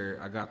last year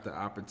I got the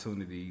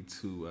opportunity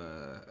to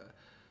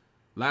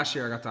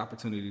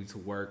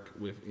work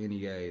with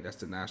NEA, that's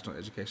the National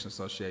Education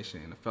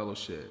Association, in a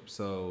fellowship.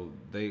 So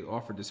they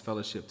offered this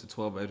fellowship to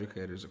 12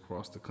 educators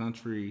across the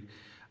country.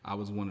 I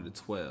was one of the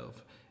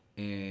 12.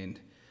 And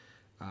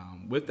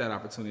with that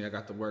opportunity, I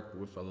got to work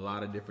with a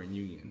lot of different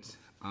unions.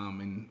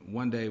 And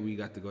one day we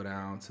got to go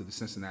down to the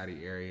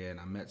Cincinnati area, and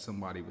I met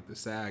somebody with the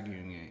SAG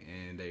union,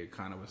 and they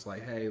kind of was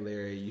like, hey,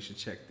 Larry, you should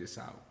check this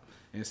out.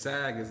 And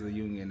SAG is the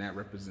union that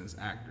represents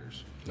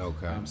actors.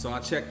 Okay. So I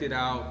checked it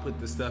out, put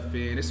the stuff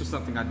in. This was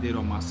something I did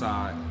on my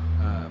side.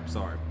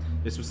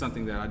 This was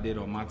something that I did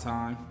on my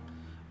time.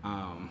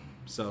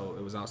 So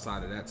it was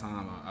outside of that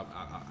time.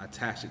 I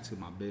attached it to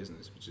my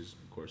business, which is,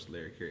 of course,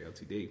 Larry Carey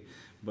Ltd.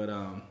 But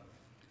I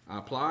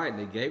applied, and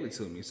they gave it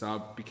to me. So I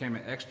became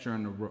an extra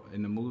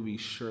in the movie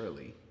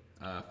Shirley,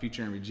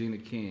 featuring Regina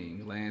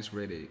King, Lance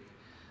Reddick,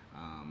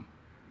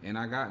 And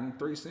I got in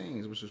 3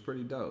 scenes, which was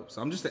pretty dope.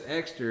 So I'm just an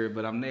extra,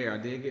 but I'm there. I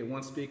did get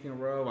 1 speaking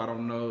role. I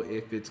don't know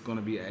if it's going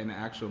to be in an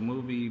actual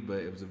movie, but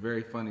it was a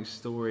very funny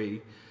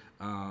story.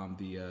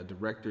 The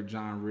director,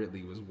 John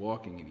Ridley, was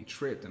walking and he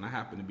tripped, and I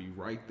happened to be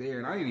right there.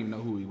 And I didn't even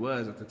know who he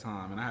was at the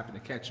time, and I happened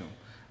to catch him.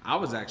 I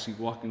was actually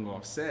walking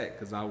off set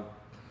because I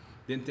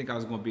didn't think I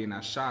was going to be in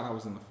that shot. I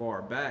was in the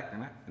far back,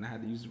 and I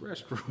had to use the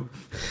restroom.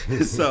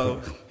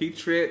 So he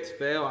tripped,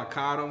 fell. I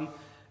caught him.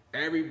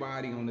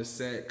 Everybody on the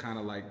set kind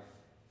of like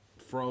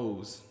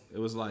froze. It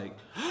was like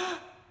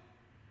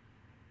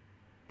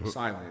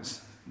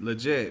silence,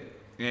 legit.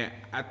 And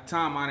at the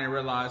time, I didn't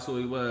realize who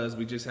he was.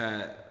 We just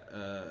had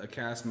a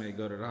castmate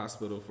go to the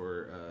hospital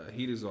for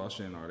heat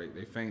exhaustion, or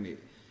they fainted.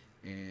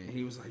 And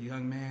he was like,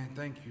 "Young man,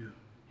 thank you."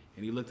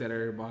 And he looked at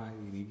everybody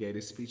and he gave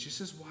his speech. This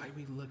is why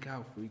we look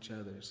out for each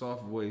other.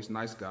 Soft voice,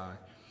 nice guy.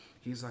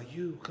 He's like,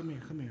 "You, come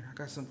here. I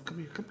got some, come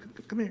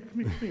here.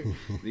 And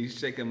he's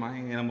shaking my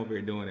hand. I'm over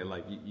here doing it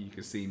like you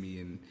can see me.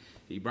 And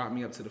he brought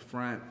me up to the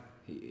front.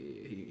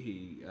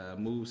 He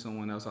moved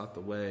someone else out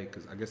the way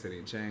because I guess they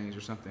didn't change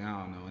or something. I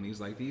don't know. And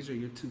he's like, "These are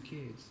your 2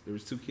 kids." There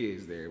was 2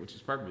 kids there, which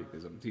is perfect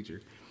because I'm a teacher.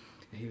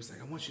 And he was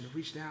like, "I want you to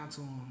reach down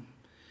to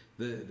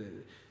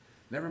them.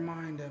 Never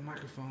mind the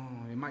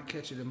microphone. It might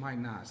catch it, it might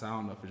not." So I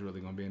don't know if it's really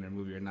going to be in their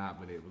movie or not,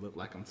 but it looked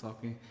like I'm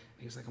talking. And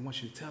he was like, "I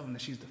want you to tell them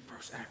that she's the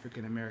first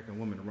African-American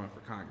woman to run for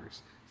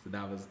Congress."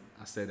 So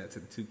I said that to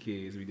the 2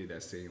 kids. We did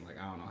that scene like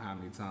I don't know how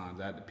many times.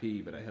 I had to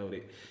pee, but I held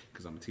it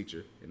because I'm a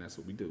teacher, and that's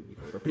what we do. We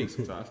hold our pee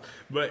sometimes.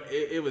 But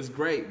it was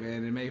great,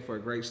 man. It made for a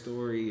great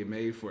story. It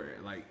made for,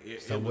 like,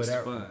 it was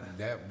fun.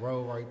 That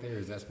role right there,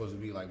 is that supposed to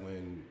be like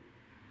when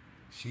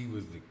she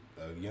was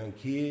a young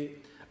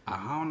kid?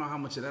 I don't know how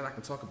much of that I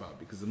can talk about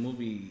because the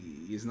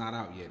movie is not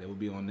out yet. It will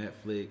be on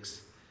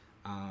Netflix.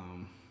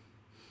 I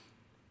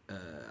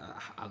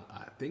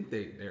think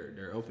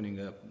they're opening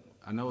up.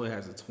 I know it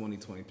has a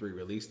 2023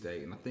 release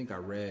date, and I think I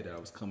read that I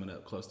was coming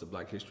up close to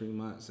Black History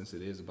Month, since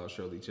it is about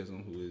Shirley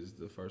Chisholm, who is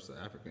the first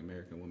African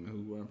American woman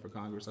who ran for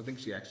Congress. I think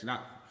she actually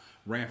not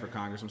ran for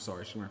Congress. I'm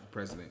sorry, she ran for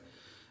president.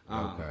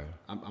 Okay,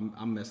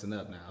 I'm messing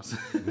up now.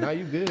 No,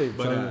 you good.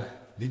 But so,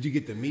 did you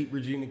get to meet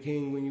Regina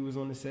King when you was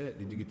on the set?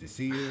 Did you get to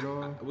see her at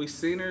all? We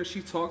seen her.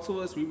 She talked to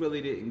us. We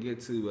really didn't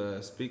get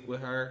to speak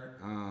with her.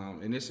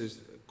 And this is,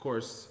 of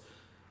course,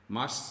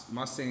 my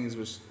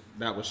scenes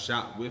that was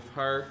shot with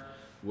her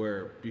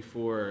were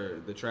before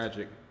the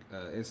tragic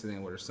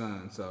incident with her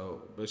son.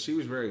 So, but she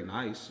was very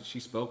nice. She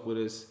spoke with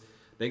us.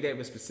 They gave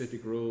us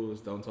specific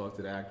rules: don't talk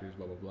to the actors,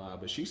 blah blah blah.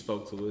 But she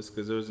spoke to us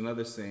because there was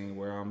another scene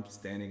where I'm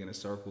standing in a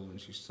circle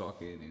and she's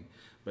talking,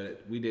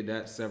 but we did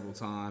that several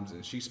times,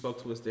 and she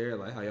spoke to us there,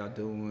 like, "How y'all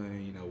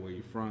doing? You know, where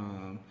you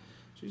from?"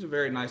 She's a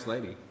very nice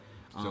lady.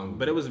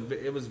 But it was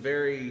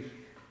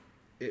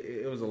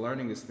a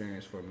learning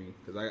experience for me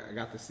because I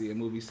got to see a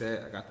movie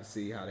set. I got to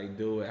see how they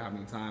do it, how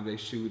many times they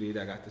shoot it.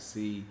 I got to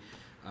see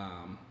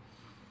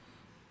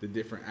the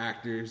different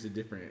actors, the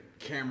different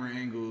camera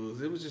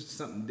angles. It was just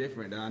something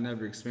different that I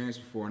never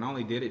experienced before, and I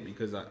only did it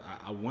because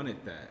I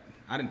wanted that.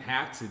 I didn't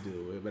have to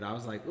do it, but I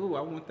was like, "Ooh,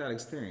 I want that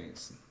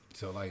experience."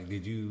 So, like,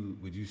 would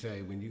you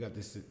say when you got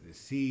to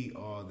see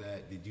all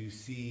that, did you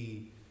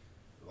see,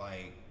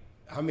 like,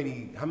 how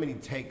many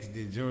takes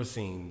did your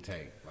scene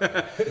take?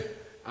 Like,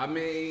 I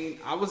mean,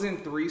 I was in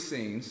 3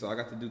 scenes, so I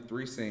got to do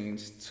 3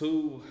 scenes.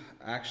 2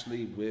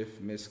 actually with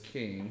Miss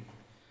King,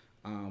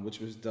 which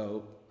was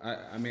dope.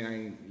 I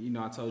mean,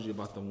 I told you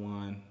about the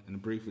one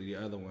and briefly the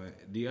other one.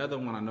 The other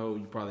one, I know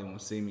you probably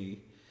won't see me.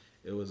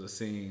 It was a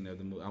scene of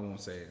the movie. I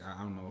won't say it.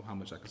 I don't know how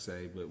much I could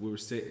say, but we were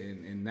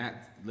sitting, and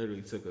that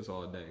literally took us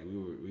all day.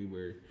 We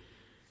were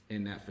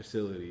in that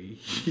facility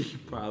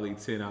probably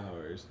 10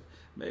 hours,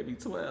 maybe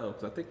 12.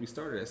 'Cause I think we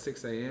started at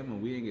 6 a.m.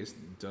 and we didn't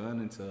get done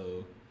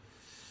until,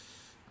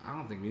 I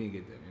don't think we didn't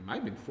get there. It might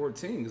have been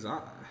 14 because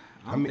I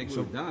don't think we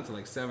were done until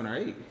like 7 or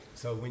 8.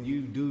 So when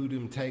you do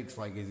them takes,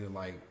 like, is it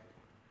like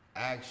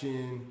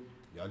action,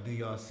 y'all do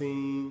y'all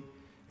scene,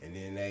 and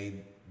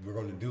then we're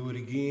gonna do it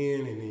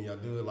again, and then y'all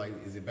do it like,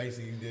 is it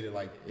basically you did it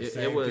like the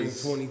same thing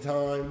 20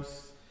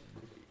 times?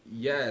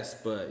 Yes,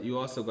 but you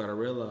also gotta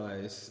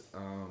realize,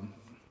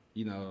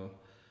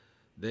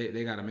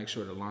 they gotta make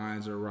sure the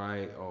lines are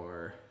right,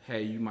 or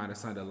hey, you might have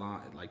signed a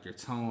line, like your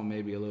tone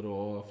may be a little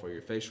off, or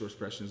your facial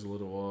expression is a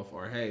little off,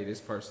 or hey,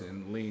 this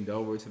person leaned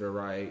over to the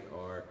right,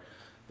 or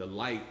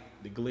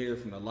the glare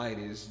from the light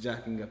is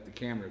jacking up the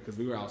camera, because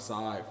we were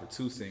outside for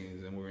 2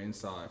 scenes and we were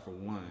inside for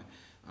 1.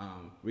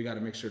 We got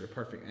to make sure the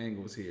perfect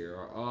angle's here,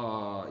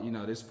 or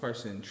this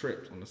person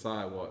tripped on the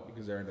sidewalk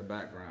because they're in the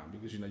background,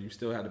 because you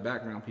still have the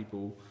background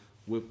people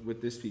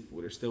with this people.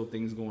 There's still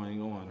things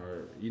going on,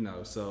 or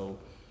so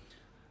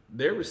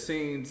there were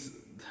scenes.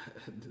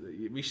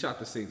 We shot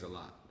the scenes a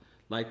lot.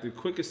 Like the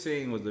quickest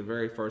scene was the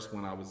very first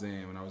one I was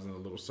in, when I was in a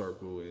little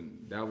circle,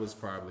 and that was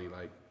probably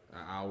like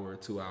an hour,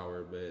 2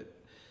 hour, but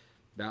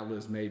that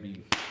was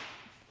maybe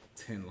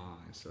 10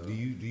 lines. So could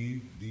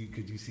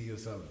you see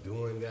yourself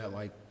doing that,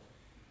 like,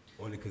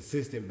 on a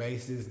consistent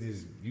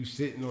basis? You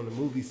sitting on the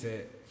movie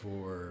set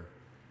for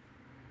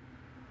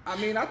I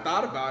mean, I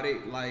thought about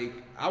it. Like,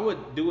 I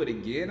would do it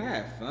again. I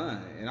had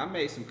fun, and I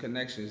made some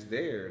connections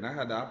there, and I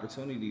had the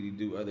opportunity to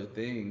do other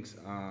things.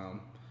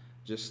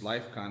 Just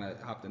life kind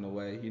of hopped in the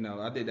way. You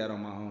know, I did that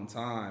on my own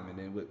time, and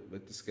then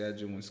with the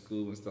schedule and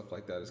school and stuff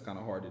like that, it's kind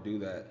of hard to do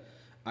that.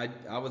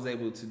 I was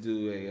able to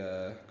do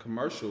a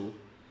commercial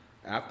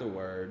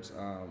afterwards.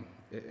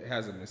 It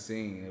hasn't been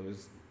seen. It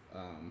was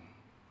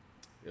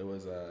it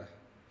was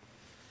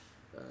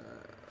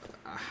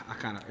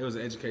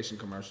an education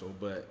commercial,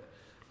 but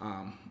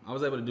I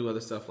was able to do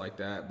other stuff like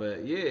that.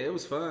 But yeah, it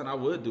was fun. I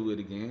would do it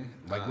again.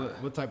 Like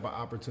what type of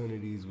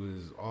opportunities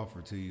was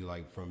offered to you,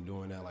 like from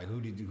doing that? Like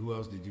who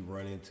else did you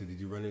run into? Did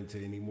you run into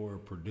any more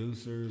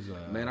producers?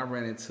 Man, I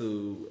ran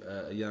into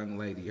a young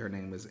lady. Her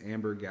name is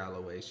Amber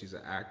Galloway. She's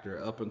an actor,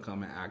 up and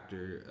coming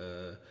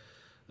actor,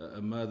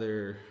 a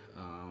mother,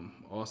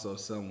 also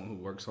someone who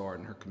works hard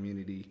in her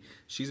community.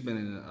 She's been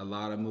in a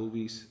lot of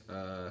movies,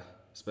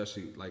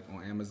 especially like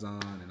on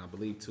Amazon and I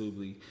believe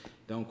Tubi.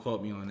 Don't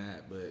quote me on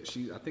that, but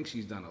I think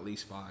she's done at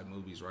least 5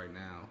 movies right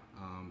now.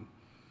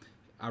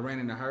 I ran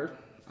into her.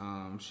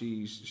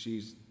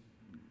 She's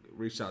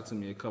reached out to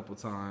me a couple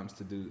times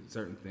to do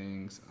certain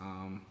things.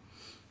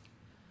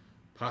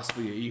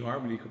 Possibly an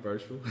eHarmony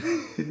commercial.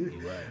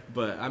 Right.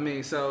 But I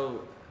mean,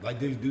 so like,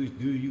 do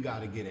you got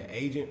to get an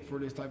agent for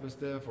this type of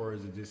stuff, or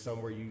is it just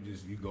somewhere you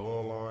go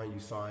online, you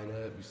sign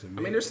up, you submit?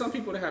 I mean, there's some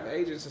people that have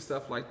agents and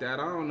stuff like that.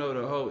 I don't know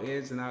the whole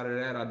ins and out of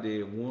that. I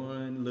did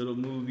one little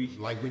movie.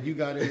 Like when you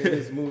got into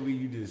this movie,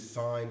 you just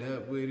signed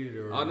up with it,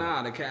 or? Oh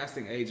nah, the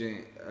casting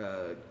agent,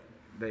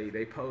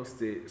 they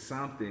posted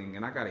something,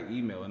 and I got an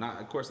email, and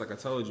of course, like I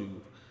told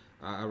you,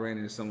 I ran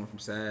into someone from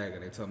SAG,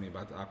 and they told me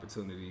about the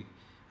opportunity.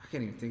 I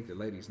can't even think the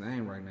lady's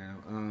name right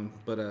now,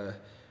 but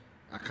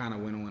I kind of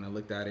went on and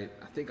looked at it.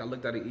 I think I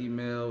looked at an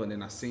email, and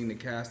then I seen the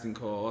casting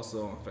call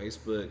also on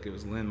Facebook. It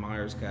was Lynn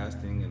Myers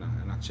casting, and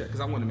I checked because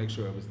I wanted to make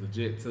sure it was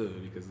legit too.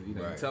 Because you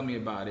right. tell me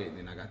about it, and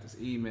then I got this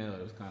email.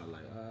 It was kind of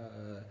like,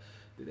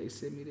 did they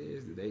send me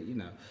this? Did they,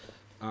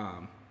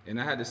 and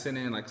I had to send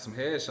in like some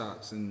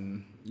headshots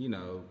and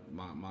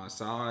my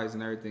size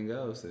and everything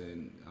else.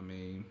 And I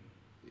mean,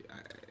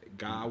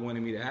 God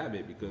wanted me to have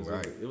it because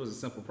right. it was a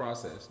simple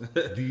process.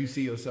 Could you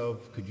see yourself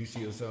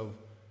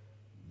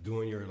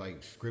doing your,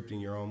 like,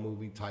 scripting your own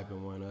movie,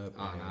 typing one up?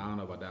 Oh, no, I don't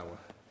know about that one.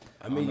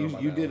 I mean,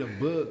 you did a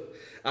book.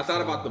 I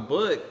thought about the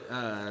book.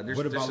 There's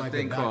a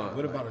thing called.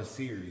 What about a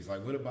series?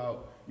 Like, what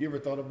about, you ever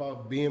thought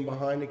about being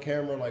behind the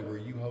camera, like where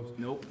you host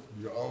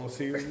your own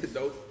series?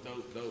 Nope.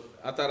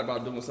 I thought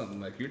about doing something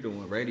like you're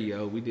doing,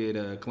 radio. We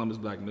did Columbus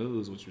Black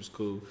News, which was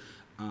cool.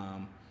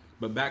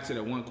 But back to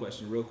that one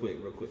question, real quick.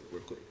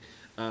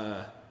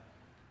 I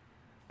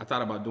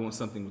thought about doing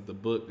something with the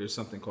book. There's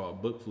something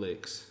called Book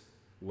Flicks,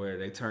 where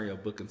they turn your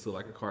book into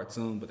like a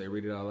cartoon, but they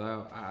read it out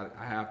loud.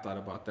 I have thought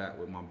about that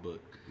with my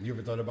book. You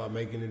ever thought about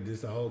making it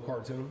just a whole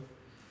cartoon?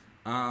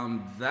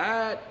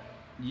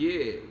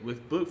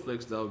 With Book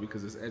Flicks though,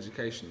 because it's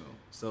educational.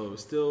 So it'll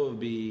still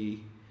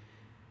be,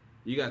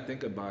 you gotta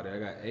think about it. I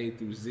got A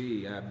through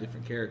Z, I have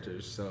different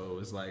characters. So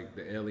it's like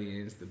the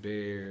aliens, the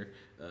bear,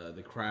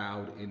 the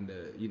crowd in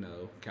the,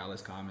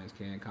 callous comments,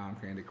 candid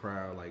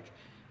crowd,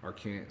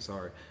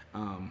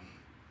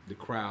 the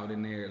crowd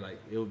in there, like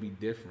it'll be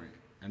different.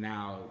 And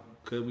now,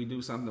 could we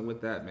do something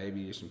with that?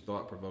 Maybe it's some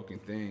thought-provoking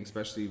things,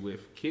 especially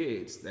with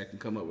kids that can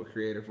come up with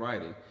creative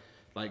writing.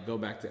 Like, go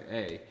back to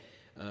A.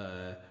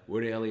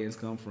 Where the aliens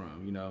come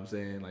from? You know what I'm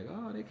saying? Like,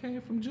 oh, they came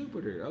from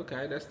Jupiter.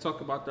 Okay, let's talk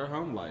about their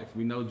home life.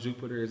 We know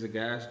Jupiter is a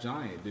gas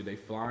giant. Do they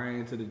fly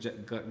into the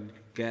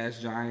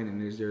gas giant,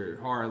 and is there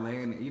hard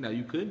land?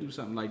 You could do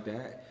something like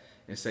that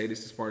and say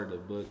this is part of the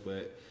book,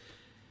 but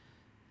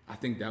I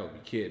think that would be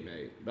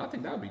kid-made. But I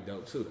think that would be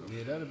dope, too, though.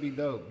 Yeah, that would be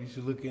dope. You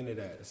should look into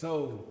that.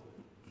 So,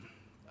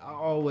 I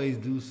always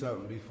do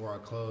something before I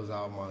close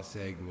out my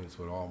segments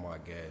with all my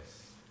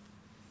guests.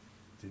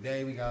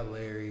 Today we got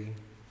Larry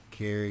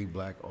Carey,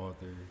 Black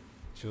author,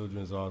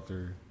 children's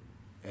author,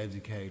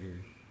 educator.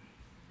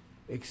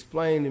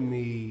 Explain to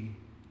me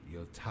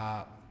your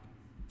top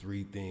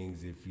 3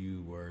 things if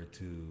you were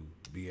to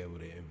be able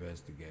to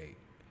investigate.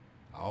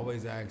 I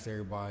always ask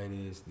everybody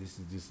this. This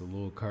is just a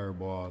little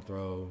curveball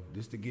throw,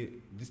 just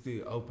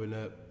to open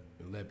up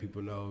and let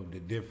people know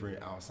the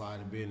different outside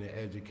of being an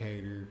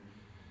educator,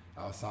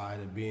 outside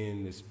of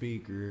being the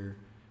speaker,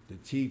 the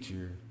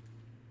teacher.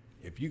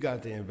 If you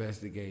got to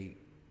investigate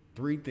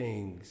 3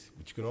 things,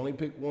 but you can only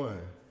pick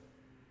one.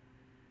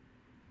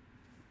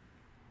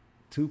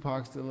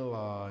 Tupac's still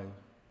alive.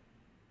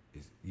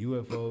 Is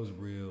UFOs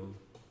real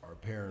or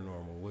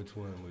paranormal? Which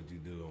one would you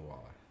do and why?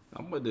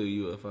 I'm gonna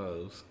do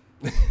UFOs.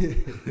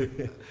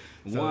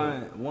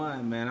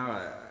 One, man.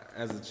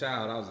 As a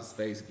child, I was a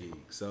space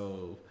geek.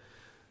 So,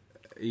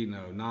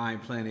 9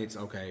 planets.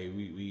 Okay,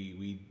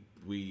 we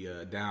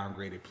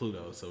downgraded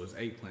Pluto, so it's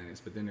 8 planets.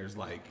 But then there's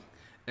like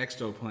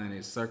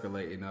exoplanets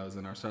circulating those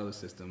in our solar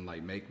system,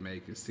 like Make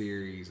and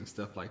Ceres and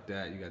stuff like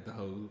that. You got the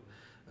whole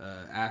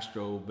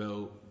astro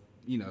belt,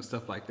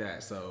 stuff like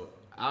that. So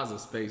I was a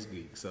space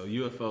geek. So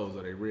UFOs,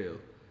 are they real?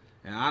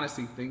 And I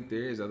honestly think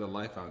there is other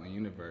life out in the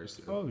universe.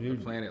 Oh, a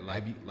planet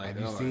like have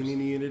you ours. seen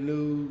any of the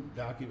new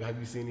Have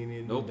you seen any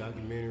of the Nope. new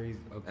documentaries?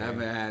 Okay. I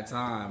haven't had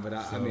time, but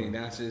I mean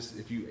that's just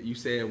if you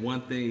said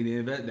one thing,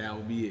 then that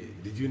would be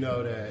it. Did you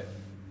know that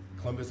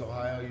Columbus,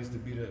 Ohio we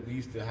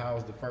used to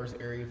house the first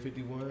Area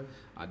 51?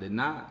 I did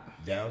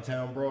not.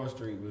 Downtown Broad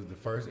Street was the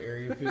first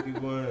Area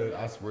 51.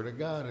 I swear to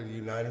God, of the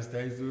United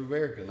States of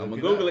America. I'm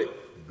gonna Google it.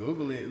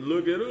 Google it.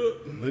 Look it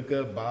up. Look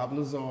up Bob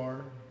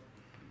Lazar.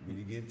 When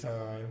you get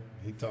time,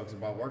 he talks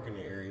about working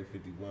in Area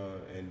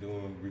 51 and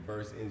doing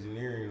reverse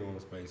engineering on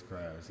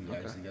spacecrafts. He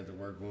actually got to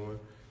work on.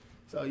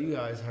 So you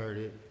guys heard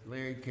it.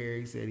 Larry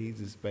Carey said he's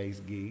a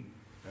space geek.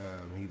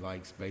 He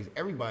likes space.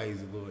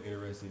 Everybody's a little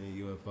interested in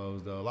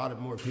UFOs, though. A lot of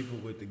more people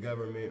with the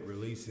government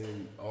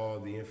releasing all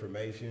the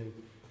information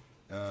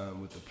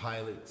with the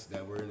pilots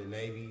that were in the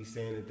Navy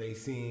saying that they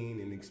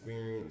seen and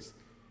experienced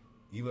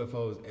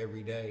UFOs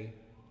every day.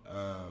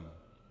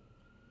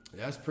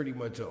 That's pretty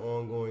much an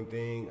ongoing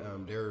thing.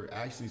 They're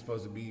actually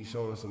supposed to be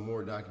showing some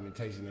more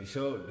documentation. They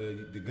showed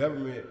the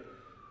government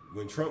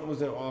when Trump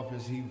was in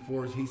office. He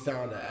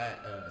signed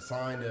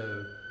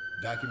a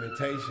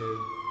documentation.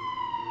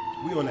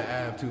 We on the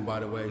Ave too, by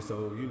the way,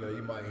 so you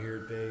might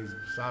hear things.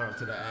 Shout out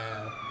to the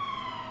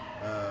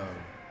Ave.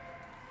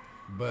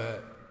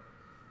 But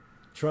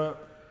Trump,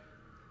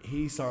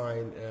 he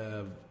signed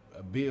a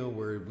bill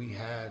where we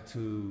had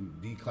to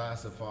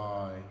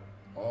declassify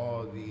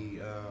all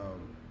the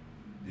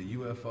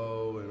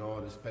UFO and all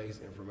the space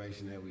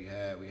information that we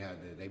had.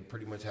 They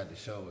pretty much had to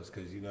show us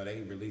because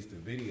they released a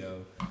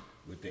video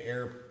with the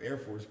Air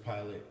Force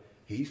pilot.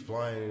 He's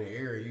flying in the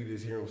air. You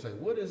just hear him say,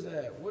 "What is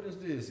that? What is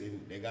this?"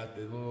 And they got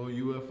the little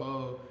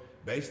UFO.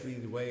 Basically,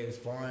 the way it's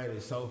flying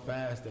is so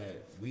fast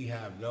that we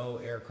have no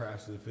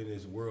aircrafts in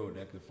this world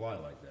that could fly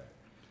like that.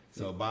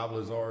 So Bob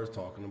Lazar is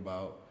talking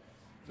about.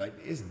 Like,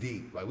 it's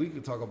deep. Like, we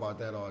could talk about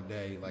that all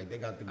day. Like, they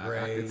got the grades.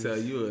 I can tell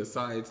you a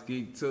science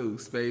geek, too.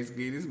 Space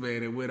geek. This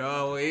man that went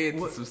all the way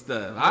into some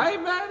stuff. I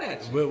ain't mad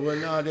at you. But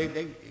no,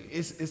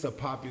 it's a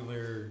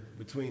popular,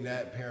 between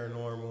that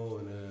paranormal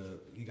and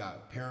you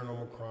got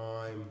paranormal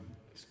crime,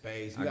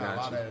 space. You got a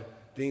lot of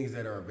things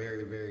that are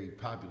very, very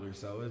popular.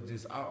 So it's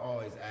just, I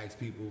always ask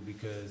people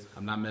because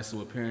I'm not messing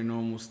with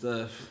paranormal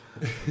stuff.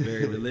 I'm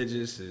very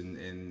religious.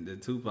 And the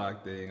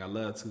Tupac thing, I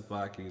love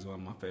Tupac. He's one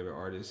of my favorite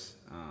artists.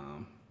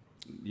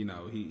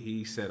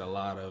 He said a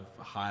lot of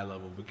high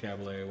level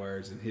vocabulary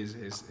words in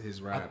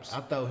his raps. I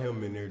throw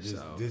him in there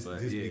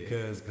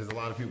because a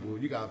lot of people,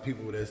 you got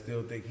people that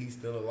still think he's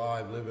still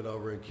alive living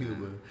over in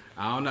Cuba.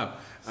 I don't know.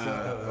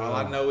 All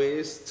I know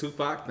is,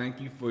 Tupac,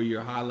 thank you for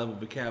your high level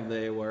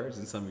vocabulary words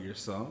in some of your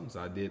songs.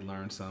 I did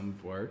learn some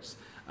words,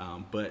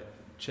 but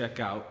check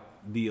out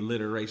the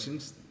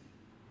alliterations.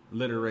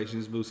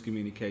 Alliterations Boosts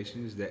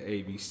Communication is the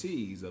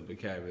ABCs of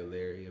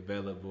vocabulary,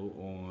 available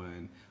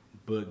on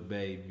Book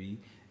Baby,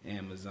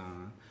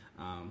 Amazon,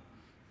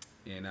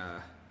 and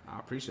I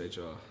appreciate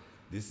y'all.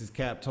 This is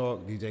Cap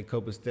Talk, DJ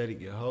Copaesthetic,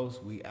 your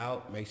host. We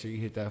out. Make sure you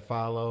hit that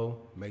follow.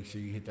 Make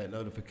sure you hit that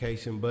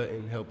notification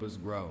button. Help us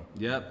grow.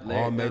 Yep.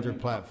 All major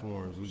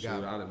platforms. We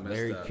got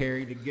Larry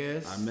Carey, the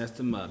guest. I messed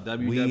him up.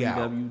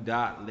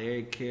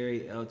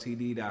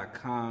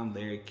 www.larrycarreyltd.com.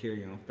 Larry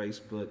Carey on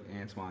Facebook,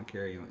 Antoine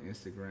Carey on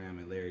Instagram,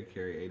 and Larry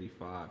Carey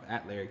 85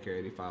 at Larry Carey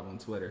 85 on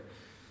Twitter.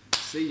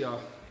 See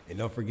y'all. And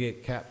don't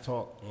forget Cap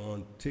Talk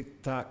on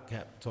TikTok,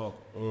 Cap Talk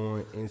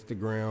on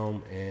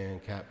Instagram,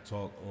 and Cap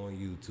Talk on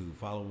YouTube.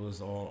 Follow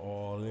us on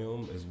all of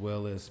them, as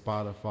well as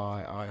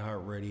Spotify,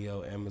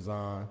 iHeartRadio,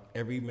 Amazon,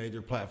 every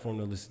major platform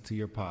to listen to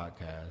your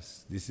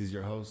podcast. This is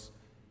your host,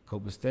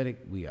 Copaesthetic.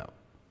 We out.